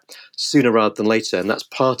do that sooner rather than later. And that's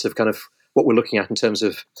part of kind of what we're looking at in terms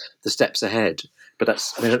of the steps ahead. But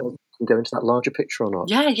that's, I don't know if we can go into that larger picture or not.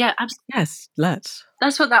 Yeah, absolutely. Yes, let's.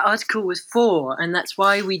 That's what that article was for, and that's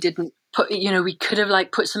why we didn't we could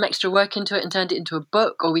have put some extra work into it and turned it into a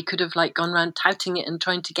book, or we could have gone around touting it and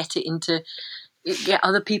trying to get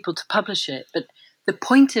other people to publish it. But the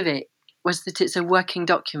point of it was that it's a working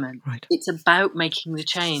document. Right. It's about making the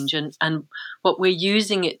change, and what we're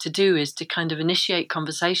using it to do is to kind of initiate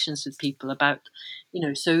conversations with people about,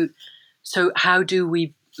 so how do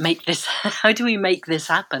we make this? How do we make this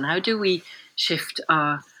happen? How do we shift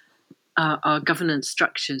our governance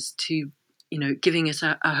structures to, giving us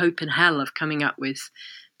a hope in hell of coming up with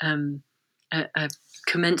a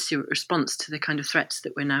commensurate response to the kind of threats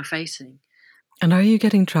that we're now facing. And are you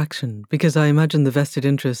getting traction? Because I imagine the vested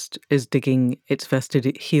interest is digging its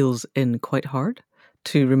vested heels in quite hard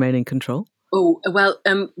to remain in control. Oh, well,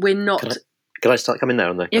 we're not... Can I start coming there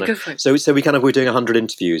on there? Yeah, go for it. So we're doing 100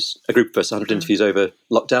 interviews, a group of us, 100 interviews over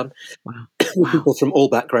lockdown. Wow. With people from all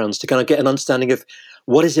backgrounds to kind of get an understanding of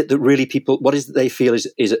what is it that they feel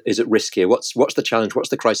is at risk here? What's the challenge? What's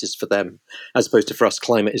the crisis for them? As opposed to for us,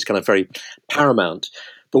 climate is kind of very paramount.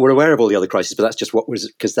 But we're aware of all the other crises, but that's just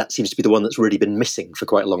because that seems to be the one that's really been missing for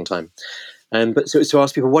quite a long time. But so to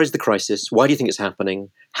ask people, what is the crisis? Why do you think it's happening?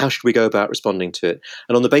 How should we go about responding to it?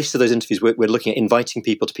 And on the basis of those interviews, we're looking at inviting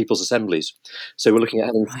people to people's assemblies. So we're looking at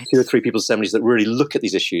having 2 or 3 people's assemblies that really look at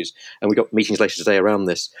these issues. And we've got meetings later today around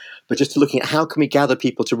this. But just looking at how can we gather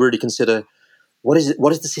people to really consider what is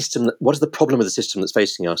the system? What is the problem with the system that's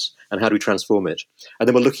facing us, and how do we transform it? And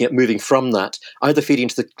then we're looking at moving from that, either feeding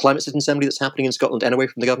into the climate citizen assembly that's happening in Scotland and away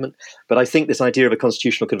from the government. But I think this idea of a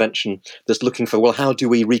constitutional convention that's looking for, well, how do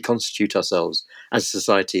we reconstitute ourselves as a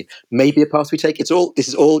society? Maybe a path we take. This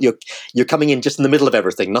is all you're coming in just in the middle of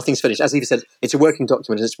everything. Nothing's finished. As Eva said, it's a working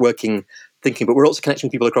document and it's working thinking. But we're also connecting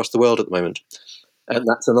people across the world at the moment, and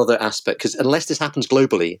that's another aspect. Because unless this happens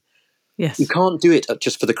globally. Yes. You can't do it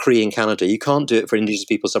just for the Cree in Canada. You can't do it for indigenous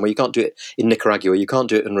people somewhere. You can't do it in Nicaragua. You can't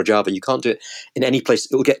do it in Rojava. You can't do it in any place.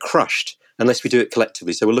 It will get crushed unless we do it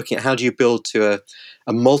collectively. So we're looking at how do you build to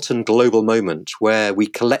a molten global moment where we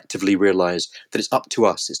collectively realise that it's up to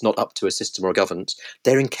us. It's not up to a system or a government.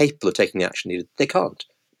 They're incapable of taking the action needed. They can't.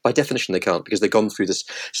 By definition, they can't, because they've gone through this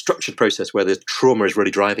structured process where the trauma is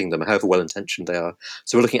really driving them, however well-intentioned they are.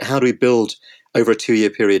 So we're looking at how do we build over a 2-year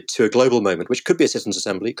period to a global moment, which could be a citizens'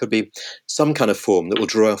 assembly, could be some kind of form that will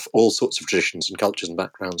draw off all sorts of traditions and cultures and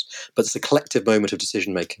backgrounds. But it's a collective moment of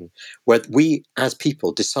decision-making where we, as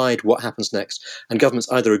people, decide what happens next, and governments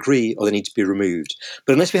either agree or they need to be removed.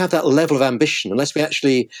 But unless we have that level of ambition, unless we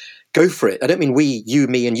actually go for it, I don't mean we, you,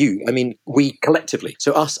 me and you, I mean we collectively.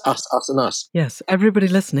 So us and us. Yes, everybody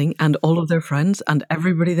listening and all of their friends and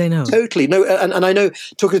everybody they know. Totally. No, and I know,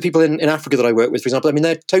 talking to people in Africa that I work with, for example, I mean,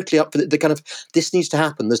 they're totally up for the kind of, this needs to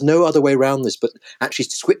happen. There's no other way around this, but actually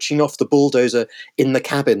switching off the bulldozer in the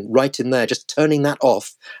cabin, right in there, just turning that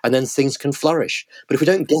off, and then things can flourish. But if we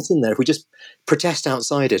don't get in there, if we just protest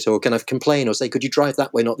outside it or kind of complain or say, could you drive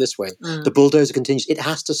that way, not this way? The bulldozer continues. It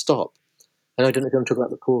has to stop. And I don't know if you want to talk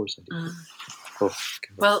about the cause.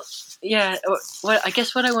 Well, yeah. Well, I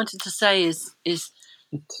guess what I wanted to say is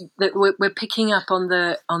that we're picking up on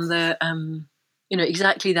the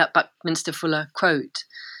exactly that Buckminster Fuller quote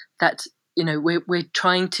that we're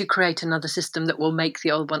trying to create another system that will make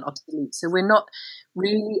the old one obsolete. So we're not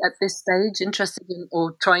really at this stage interested in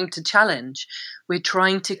or trying to challenge. We're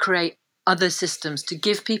trying to create other systems to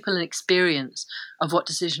give people an experience of what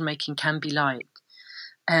decision making can be like.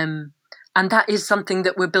 And that is something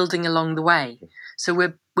that we're building along the way. So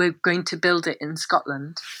we're going to build it in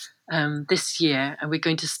Scotland this year, and we're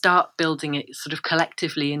going to start building it sort of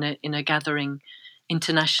collectively in a gathering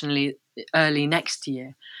internationally early next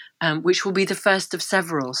year, which will be the first of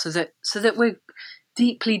several. So that we're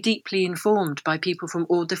deeply, deeply informed by people from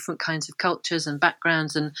all different kinds of cultures and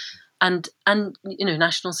backgrounds and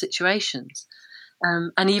national situations.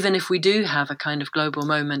 And even if we do have a kind of global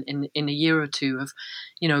moment in a year or two of,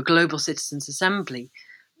 a global citizens' assembly,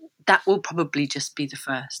 that will probably just be the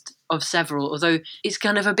first of several, although it's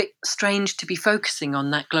kind of a bit strange to be focusing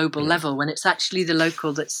on that global level when it's actually the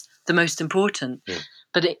local that's the most important. Yeah.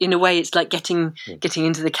 But in a way, it's like getting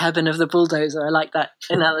into the cabin of the bulldozer. I like that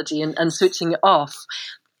analogy, and switching it off.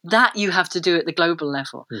 That you have to do at the global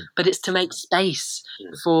level, but it's to make space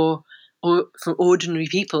for ordinary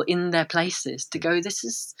people in their places to go, this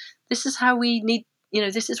is how we need,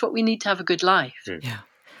 this is what we need to have a good life. Yeah.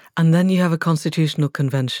 And then you have a constitutional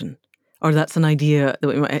convention, or that's an idea that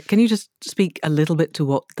we might. Can you just speak a little bit to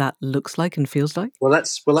what that looks like and feels like?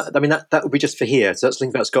 That would be just for here. So that's the thing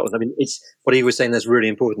about Scotland. I mean, it's what he was saying. That's really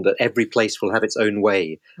important, that every place will have its own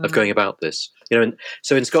way of going about this. And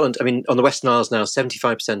so in Scotland, I mean, on the Western Isles now,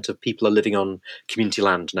 75% of people are living on community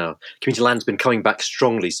land now. Community land's been coming back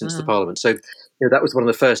strongly since the Parliament. So that was one of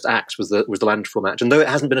the first acts, was the Land Reform Act. And though it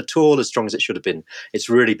hasn't been at all as strong as it should have been, it's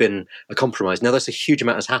really been a compromise. Now, there's a huge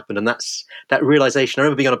amount has happened, and that realisation. I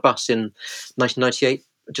remember being on a bus in 1998,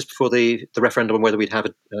 just before the referendum on whether we'd have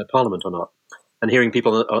a parliament or not, and hearing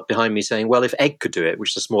people behind me saying, well, if Egg could do it,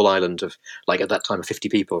 which is a small island of, like, at that time of 50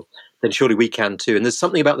 people, then surely we can too. And there's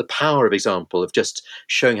something about the power of example, of just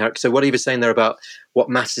showing how. So what he was saying there about what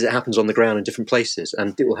matters, it happens on the ground in different places,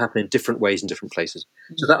 and it will happen in different ways in different places.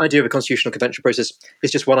 So that idea of a constitutional convention process is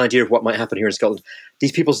just one idea of what might happen here in Scotland.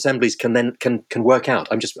 These people's assemblies can work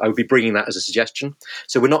out. I would be bringing that as a suggestion.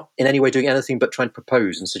 So we're not in any way doing anything but trying to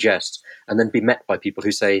propose and suggest, and then be met by people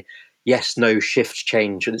who say, yes, no, shift,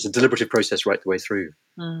 change. And it's a deliberative process right the way through.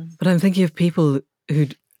 But I'm thinking of people who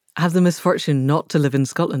have the misfortune not to live in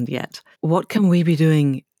Scotland yet. What can we be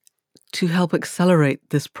doing to help accelerate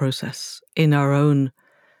this process in our own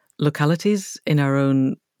localities, in our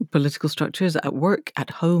own political structures, at work, at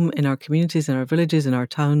home, in our communities, in our villages, in our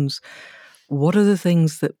towns? What are the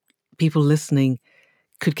things that people listening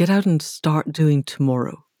could get out and start doing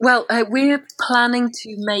tomorrow? Well, we're planning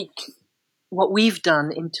to make what we've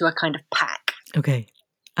done into a kind of pack. Okay.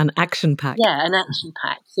 An action pack. Yeah, an action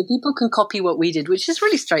pack. So people can copy what we did, which is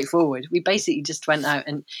really straightforward. We basically just went out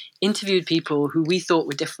and interviewed people who we thought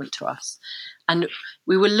were different to us. And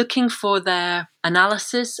we were looking for their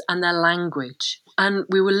analysis and their language. And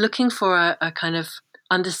we were looking for a kind of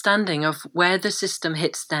understanding of where the system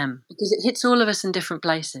hits them, because it hits all of us in different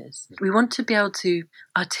places. We want to be able to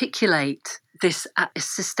articulate this at a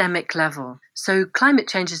systemic level. So climate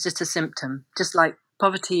change is just a symptom, just like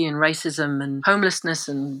poverty and racism and homelessness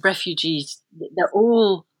and refugees. They're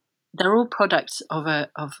all products of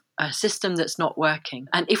a system that's not working.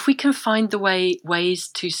 And if we can find the ways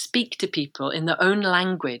to speak to people in their own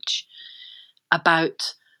language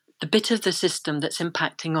about the bit of the system that's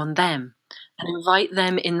impacting on them, and invite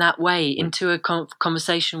them in that way into a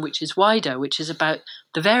conversation which is wider, which is about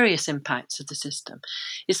the various impacts of the system.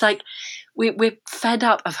 It's like we're fed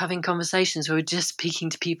up of having conversations where we're just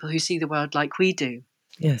speaking to people who see the world like we do.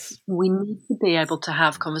 Yes. We need to be able to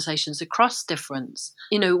have conversations across difference.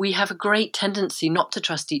 You know, we have a great tendency not to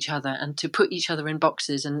trust each other and to put each other in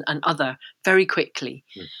boxes and other very quickly.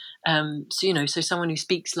 So someone who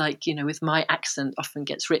speaks like, with my accent often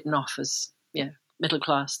gets written off as, middle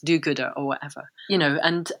class do-gooder or whatever,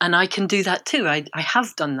 and I can do that too. I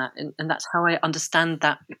have done that, and that's how I understand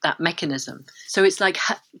that mechanism. So it's like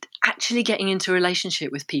actually getting into a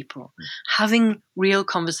relationship with people, having real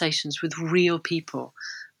conversations with real people,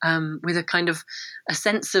 with a kind of a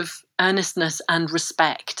sense of earnestness and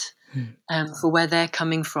respect for where they're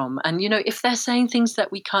coming from. And, if they're saying things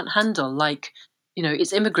that we can't handle, like,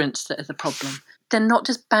 it's immigrants that are the problem, then not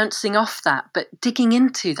just bouncing off that, but digging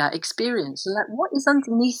into that experience and like, what is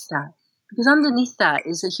underneath that? Because underneath that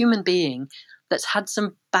is a human being that's had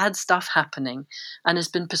some bad stuff happening and has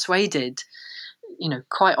been persuaded,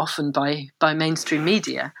 quite often by mainstream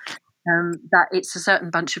media, that it's a certain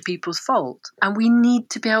bunch of people's fault. And we need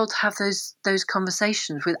to be able to have those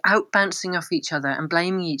conversations without bouncing off each other and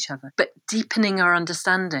blaming each other, but deepening our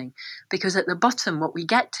understanding. Because at the bottom, what we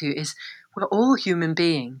get to is we're all human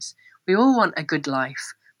beings. We all want a good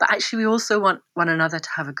life, but actually we also want one another to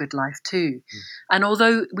have a good life too. And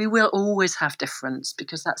although we will always have difference,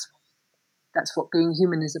 because that's what being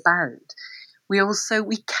human is about,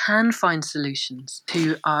 we can find solutions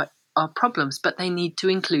to our problems, but they need to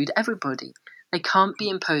include everybody. They can't be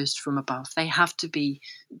imposed from above. They have to be,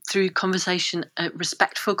 through conversation,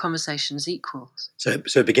 respectful conversations, equals. So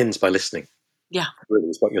it begins by listening. Yeah, really,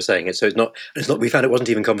 is what you're saying. So it's not. We found it wasn't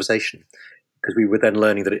even conversation, because we were then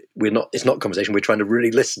learning that it's not conversation. We're trying to really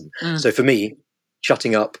listen. So for me,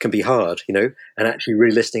 shutting up can be hard, and actually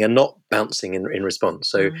really listening and not bouncing in response.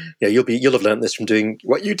 So you'll have learned this from doing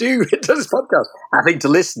what you do in this podcast, having to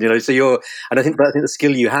listen. And I think the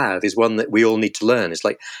skill you have is one that we all need to learn. It's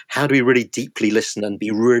like, how do we really deeply listen and be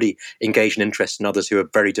really engaged and interested in others who are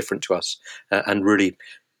very different to us, and really.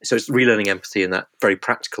 So it's relearning empathy in that very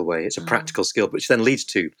practical way. It's a practical skill, which then leads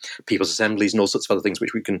to people's assemblies and all sorts of other things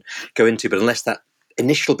which we can go into. But unless that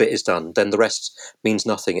initial bit is done, then the rest means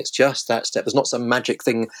nothing. It's just that step. There's not some magic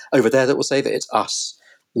thing over there that will save it. It's us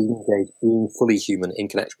being engaged, being fully human in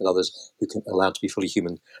connection with others who can allow to be fully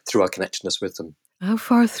human through our connectedness with them. How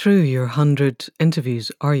far through your 100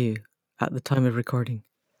 interviews are you at the time of recording?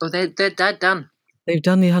 Oh, they're done. They've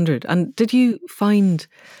done the 100. And did you find...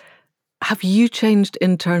 Have you changed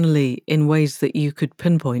internally in ways that you could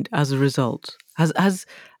pinpoint as a result?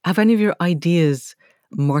 Have any of your ideas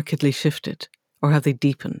markedly shifted, or have they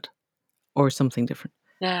deepened, or something different?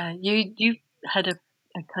 Yeah, you had a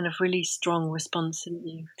kind of really strong response, didn't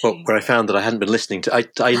you? Well, where I found that I hadn't been listening to,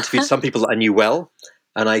 I interviewed some people that I knew well,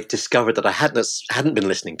 and I discovered that I hadn't been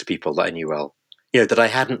listening to people that I knew well. That I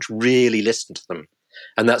hadn't really listened to them.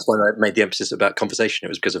 And that's when I made the emphasis about conversation. It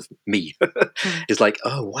was because of me. It's like,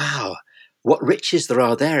 oh, wow, what riches there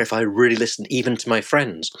are there if I really listen even to my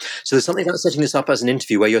friends. So there's something about setting this up as an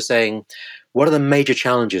interview where you're saying, what are the major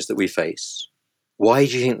challenges that we face? Why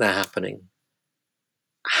do you think they're happening?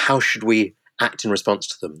 How should we act in response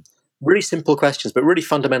to them? Really simple questions, but really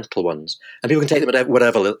fundamental ones. And people can take them at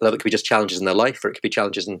whatever level. It could be just challenges in their life, or it could be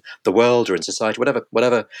challenges in the world or in society,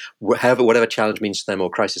 whatever challenge means to them or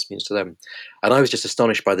crisis means to them. And I was just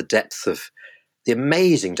astonished by the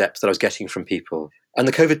amazing depth that I was getting from people. And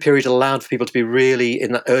the COVID period allowed for people to be really,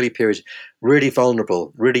 in that early period, really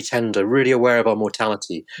vulnerable, really tender, really aware of our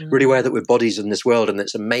mortality, really aware that we're bodies in this world and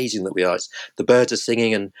it's amazing that we are. The birds are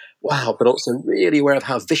singing and wow, but also really aware of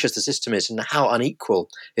how vicious the system is and how unequal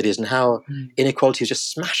it is and how inequality is just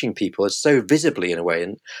smashing people so visibly in a way,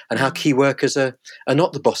 and how key workers are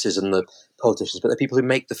not the bosses and the politicians, but the people who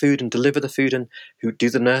make the food and deliver the food and who do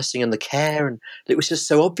the nursing and the care. And it was just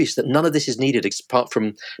so obvious that none of this is needed apart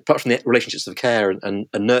from the relationships of care and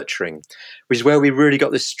nurturing, which is where we really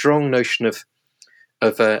got this strong notion of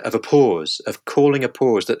a pause, of calling a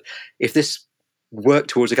pause, that if this work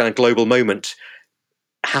towards a kind of global moment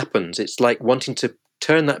happens, it's like wanting to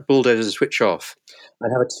turn that bulldozer switch off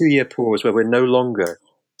and have a 2-year pause where we're no longer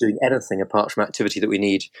doing anything apart from activity that we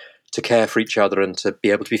need to care for each other and to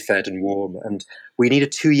be able to be fed and warm. And we need a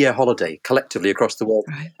 2-year holiday collectively across the world.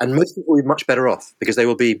 Right. And most people will be much better off because they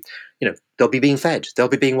will be, they'll be being fed, they'll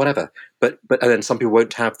be being whatever. But and then some people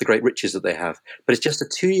won't have the great riches that they have. But it's just a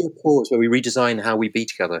 2-year pause where we redesign how we be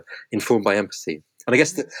together, informed by empathy. And I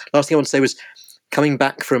guess the last thing I want to say was coming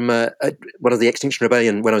back from one of the Extinction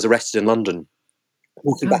Rebellion when I was arrested in London.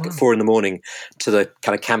 Walking back at 4 a.m. to the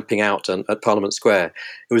kind of camping out at Parliament Square,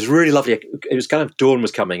 it was really lovely. It was kind of dawn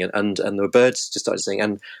was coming, and there were birds just started singing,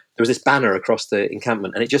 and there was this banner across the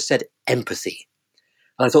encampment, and it just said empathy.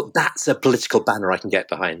 And I thought, that's a political banner I can get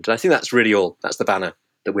behind. And I think that's really all. That's the banner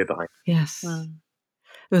that we're behind. Yes.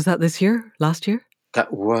 Was that this year? Last year?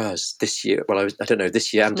 That was this year. Well, I don't know,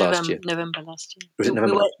 this year and last year. November last year. Was it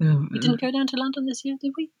November? We didn't go down to London this year,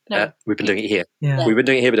 did we? No. We've been doing it here. Yeah. We've been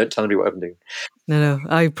doing it here, but don't tell anybody what I've been doing. No.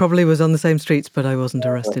 I probably was on the same streets, but I wasn't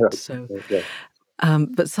arrested. So,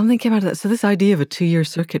 but something came out of that. So this idea of a 2-year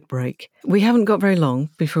circuit break, we haven't got very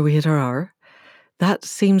long before we hit our hour. That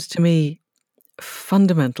seems to me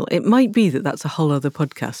fundamental. It might be that that's a whole other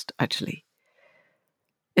podcast, actually.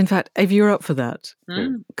 In fact, if you're up for that,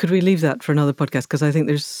 could we leave that for another podcast? Because I think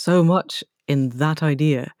there's so much in that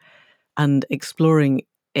idea and exploring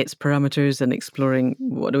its parameters and exploring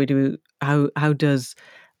what do we do, how does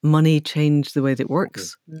money change the way that it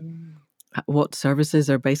works? What services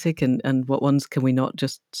are basic and what ones can we not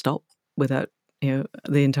just stop without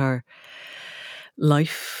the entire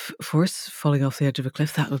life force falling off the edge of a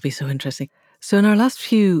cliff? That would be so interesting. So in our last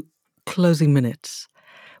few closing minutes,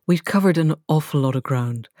 we've covered an awful lot of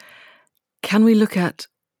ground. Can we look at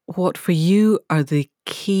what for you are the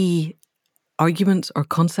key arguments or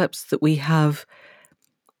concepts that we have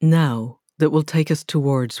now that will take us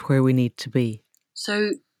towards where we need to be?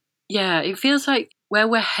 So, it feels like where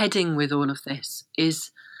we're heading with all of this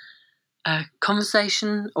is a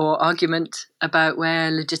conversation or argument about where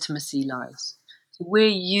legitimacy lies. So we're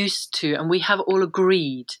used to, and we have all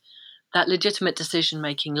agreed, that legitimate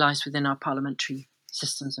decision-making lies within our parliamentary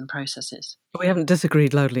systems and processes. We haven't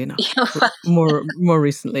disagreed loudly enough. more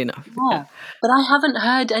recently enough. Yeah. But I haven't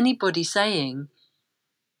heard anybody saying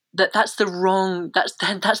that that's the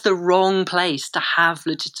wrong place to have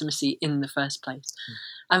legitimacy in the first place.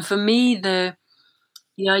 And for me, the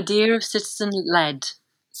idea of citizen-led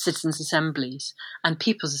citizens' assemblies and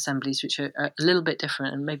people's assemblies, which are a little bit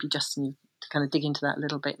different, and maybe Justin, you to kind of dig into that a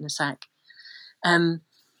little bit in a sec.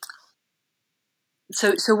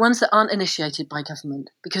 So ones that aren't initiated by government,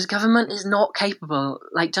 because government is not capable,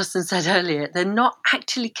 like Justin said earlier, they're not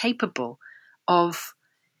actually capable of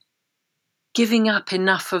giving up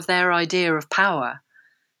enough of their idea of power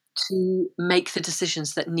to make the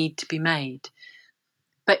decisions that need to be made.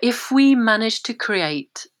 But if we manage to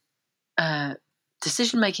create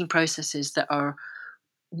decision-making processes that are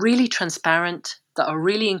really transparent, that are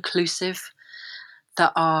really inclusive,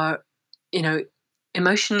 that are,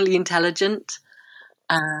 emotionally intelligent,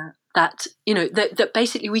 that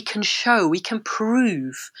basically we can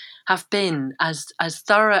prove have been as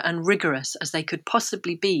thorough and rigorous as they could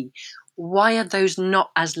possibly be, why are those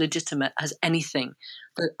not as legitimate as anything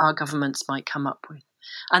that our governments might come up with?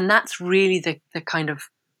 And that's really the kind of,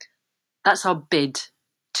 that's our bid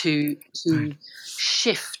to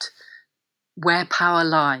shift where power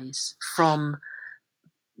lies from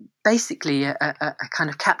basically a kind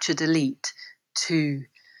of captured elite to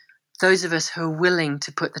those of us who are willing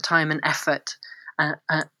to put the time and effort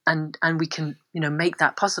and we can, make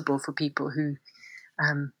that possible for people who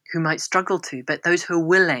might struggle to, but those who are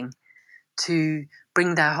willing to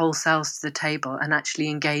bring their whole selves to the table and actually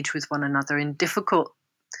engage with one another in difficult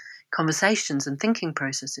conversations and thinking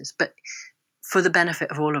processes, but for the benefit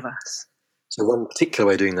of all of us. So one particular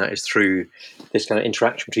way of doing that is through this kind of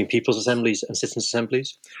interaction between people's assemblies and citizens'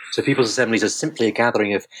 assemblies. So people's assemblies are simply a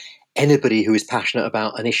gathering of anybody who is passionate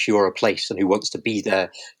about an issue or a place and who wants to be there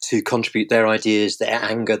to contribute their ideas, their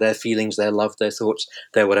anger, their feelings, their love, their thoughts,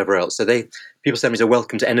 their whatever else. So people's assemblies are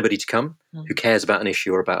welcome to anybody to come who cares about an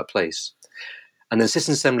issue or about a place. And then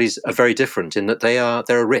citizens' assemblies are very different in that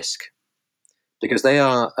they're a risk, because they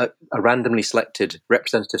are a randomly selected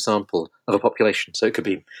representative sample of a population. So it could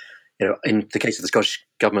be, in the case of the Scottish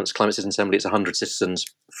Government's Climate Citizen Assembly, it's 100 citizens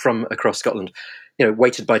from across Scotland,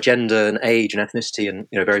 weighted by gender and age and ethnicity and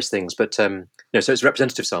various things. But so it's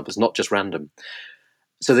representative samples, not just random.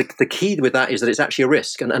 So the key with that is that it's actually a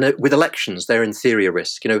risk, and with elections, they're in theory a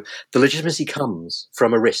risk. The legitimacy comes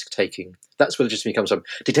from a risk taking. That's where legitimacy comes from.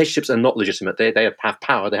 Dictatorships are not legitimate. They have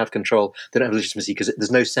power. They have control. They don't have legitimacy because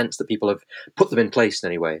there's no sense that people have put them in place in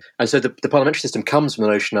any way. And so the parliamentary system comes from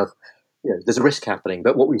the notion of there's a risk happening,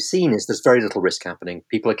 but what we've seen is there's very little risk happening.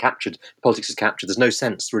 People are captured. Politics is captured. There's no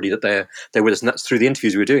sense really that they're with us, and that's through the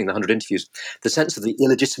interviews we were doing, the 100 interviews. The sense of the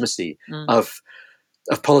illegitimacy of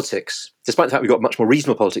politics, despite the fact we've got much more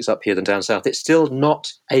reasonable politics up here than down south, it's still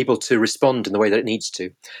not able to respond in the way that it needs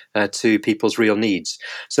to people's real needs.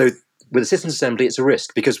 So with a citizens' assembly, it's a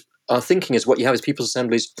risk, because our thinking is what you have is people's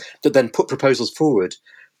assemblies that then put proposals forward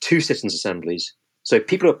to citizens' assemblies. So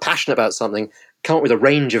people who are passionate about something come up with a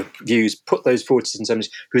range of views, put those forward to citizens'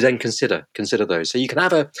 assemblies, who then consider those. So you can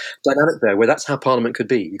have a dynamic there where that's how Parliament could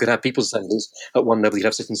be. You could have people's assemblies at one level, you could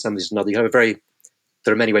have citizens' assemblies at another. You have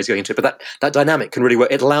there are many ways going into it, but that dynamic can really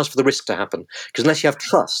work. It allows for the risk to happen, because unless you have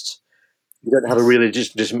trust, you don't have a really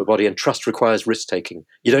legitimate body, and trust requires risk-taking.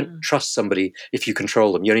 You don't trust somebody if you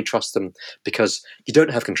control them. You only trust them because you don't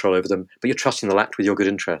have control over them, but you're trusting they'll act with your good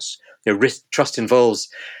interests. Trust involves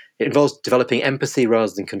developing empathy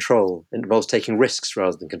rather than control. It involves taking risks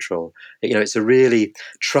rather than control. It's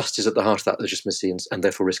trust is at the heart of that legitimacy, and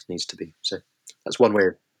therefore risk needs to be. So that's one way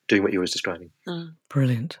of doing what you were describing.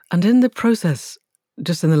 Brilliant. And in the process,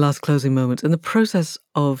 just in the last closing moments, in the process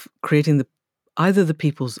of creating either the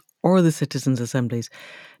people's or the citizens' assemblies,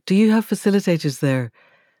 do you have facilitators there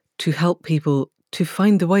to help people to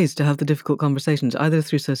find the ways to have the difficult conversations, either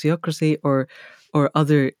through sociocracy or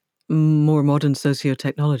other more modern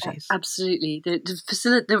socio-technologies? Absolutely.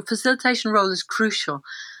 The facilitation role is crucial.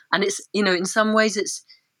 And it's, in some ways it's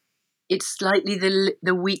slightly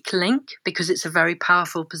the weak link, because it's a very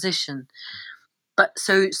powerful position. But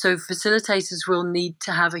so facilitators will need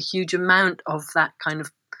to have a huge amount of that kind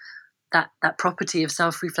of that property of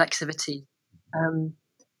self-reflexivity.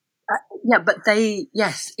 But they,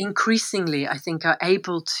 increasingly, I think, are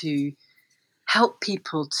able to help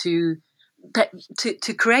people to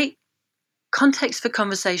create context for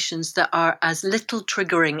conversations that are as little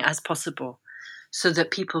triggering as possible, so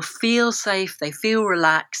that people feel safe, they feel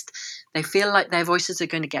relaxed, they feel like their voices are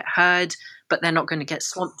going to get heard, but they're not going to get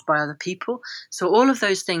swamped by other people. So all of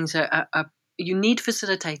those things are you need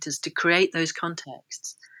facilitators to create those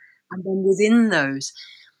contexts. And then within those,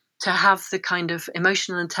 to have the kind of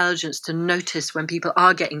emotional intelligence to notice when people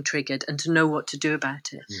are getting triggered and to know what to do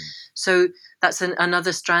about it. So that's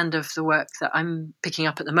another strand of the work that I'm picking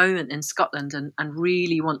up at the moment in Scotland and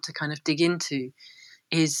really want to kind of dig into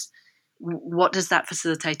is, what does that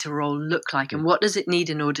facilitator role look like, and what does it need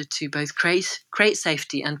in order to both create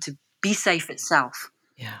safety and to be safe itself?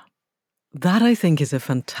 Yeah. That, I think, is a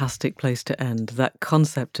fantastic place to end, that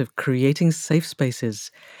concept of creating safe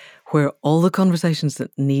spaces where all the conversations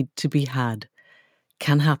that need to be had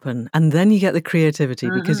can happen. And then you get the creativity,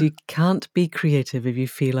 because you can't be creative if you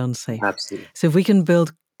feel unsafe. Absolutely. So if we can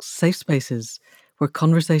build safe spaces where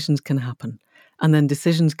conversations can happen, and then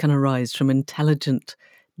decisions can arise from intelligent,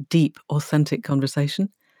 deep, authentic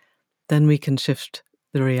conversation, then we can shift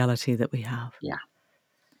the reality that we have. Yeah.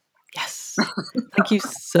 Yes. Thank you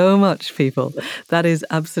so much, people. That is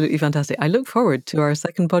absolutely fantastic. I look forward to our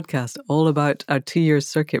second podcast, all about our 2-year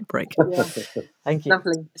circuit break. Yeah. Thank you.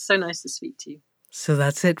 Lovely. It's so nice to speak to you. So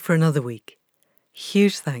that's it for another week.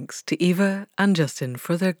 Huge thanks to Eva and Justin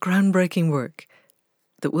for their groundbreaking work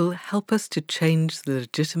that will help us to change the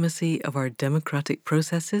legitimacy of our democratic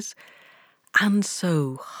processes, and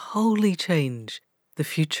so wholly change the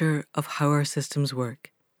future of how our systems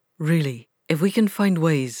work. Really, if we can find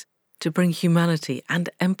ways to bring humanity and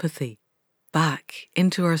empathy back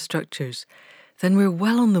into our structures, then we're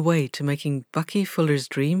well on the way to making Bucky Fuller's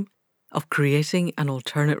dream of creating an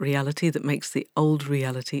alternate reality that makes the old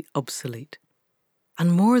reality obsolete.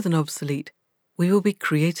 And more than obsolete, we will be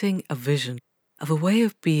creating a vision of a way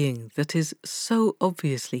of being that is so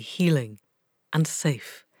obviously healing and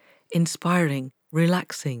safe, inspiring,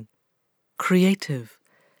 relaxing, creative,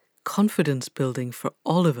 confidence-building for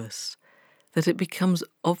all of us, that it becomes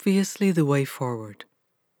obviously the way forward.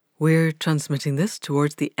 We're transmitting this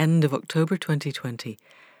towards the end of October 2020,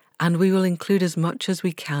 and we will include as much as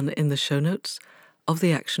we can in the show notes of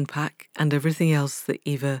the action pack and everything else that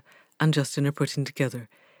Eva and Justin are putting together.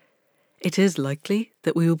 It is likely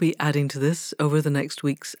that we will be adding to this over the next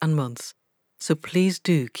weeks and months, so please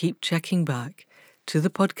do keep checking back to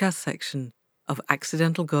the podcast section of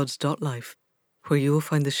accidentalgods.life, where you will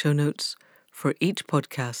find the show notes for each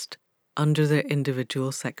podcast under their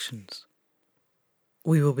individual sections.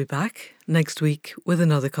 We will be back next week with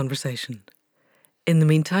another conversation. In the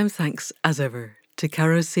meantime, thanks as ever to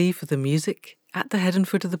Caro C for the music at the head and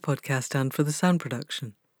foot of the podcast and for the sound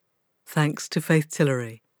production. Thanks to Faith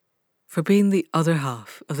Tilleray for being the other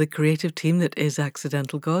half of the creative team that is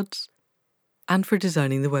Accidental Gods, and for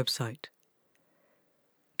designing the website.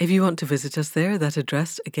 If you want to visit us there, that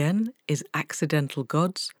address again is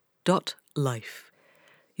accidentalgods.life.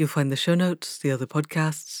 You'll find the show notes, the other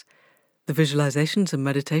podcasts, the visualizations and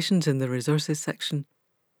meditations in the resources section,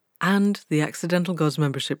 and the Accidental Gods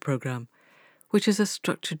membership program, which is a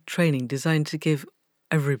structured training designed to give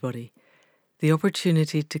everybody the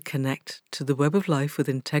opportunity to connect to the web of life with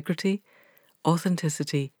integrity,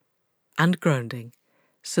 authenticity, and grounding,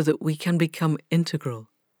 so that we can become integral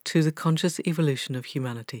to the conscious evolution of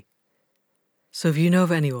humanity. So if you know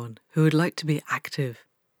of anyone who would like to be active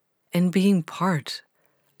in being part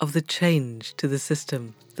of the change to the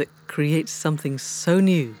system that creates something so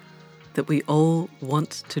new that we all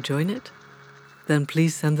want to join it, then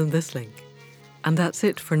please send them this link. And that's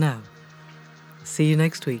it for now. See you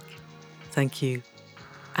next week. Thank you,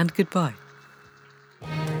 and goodbye.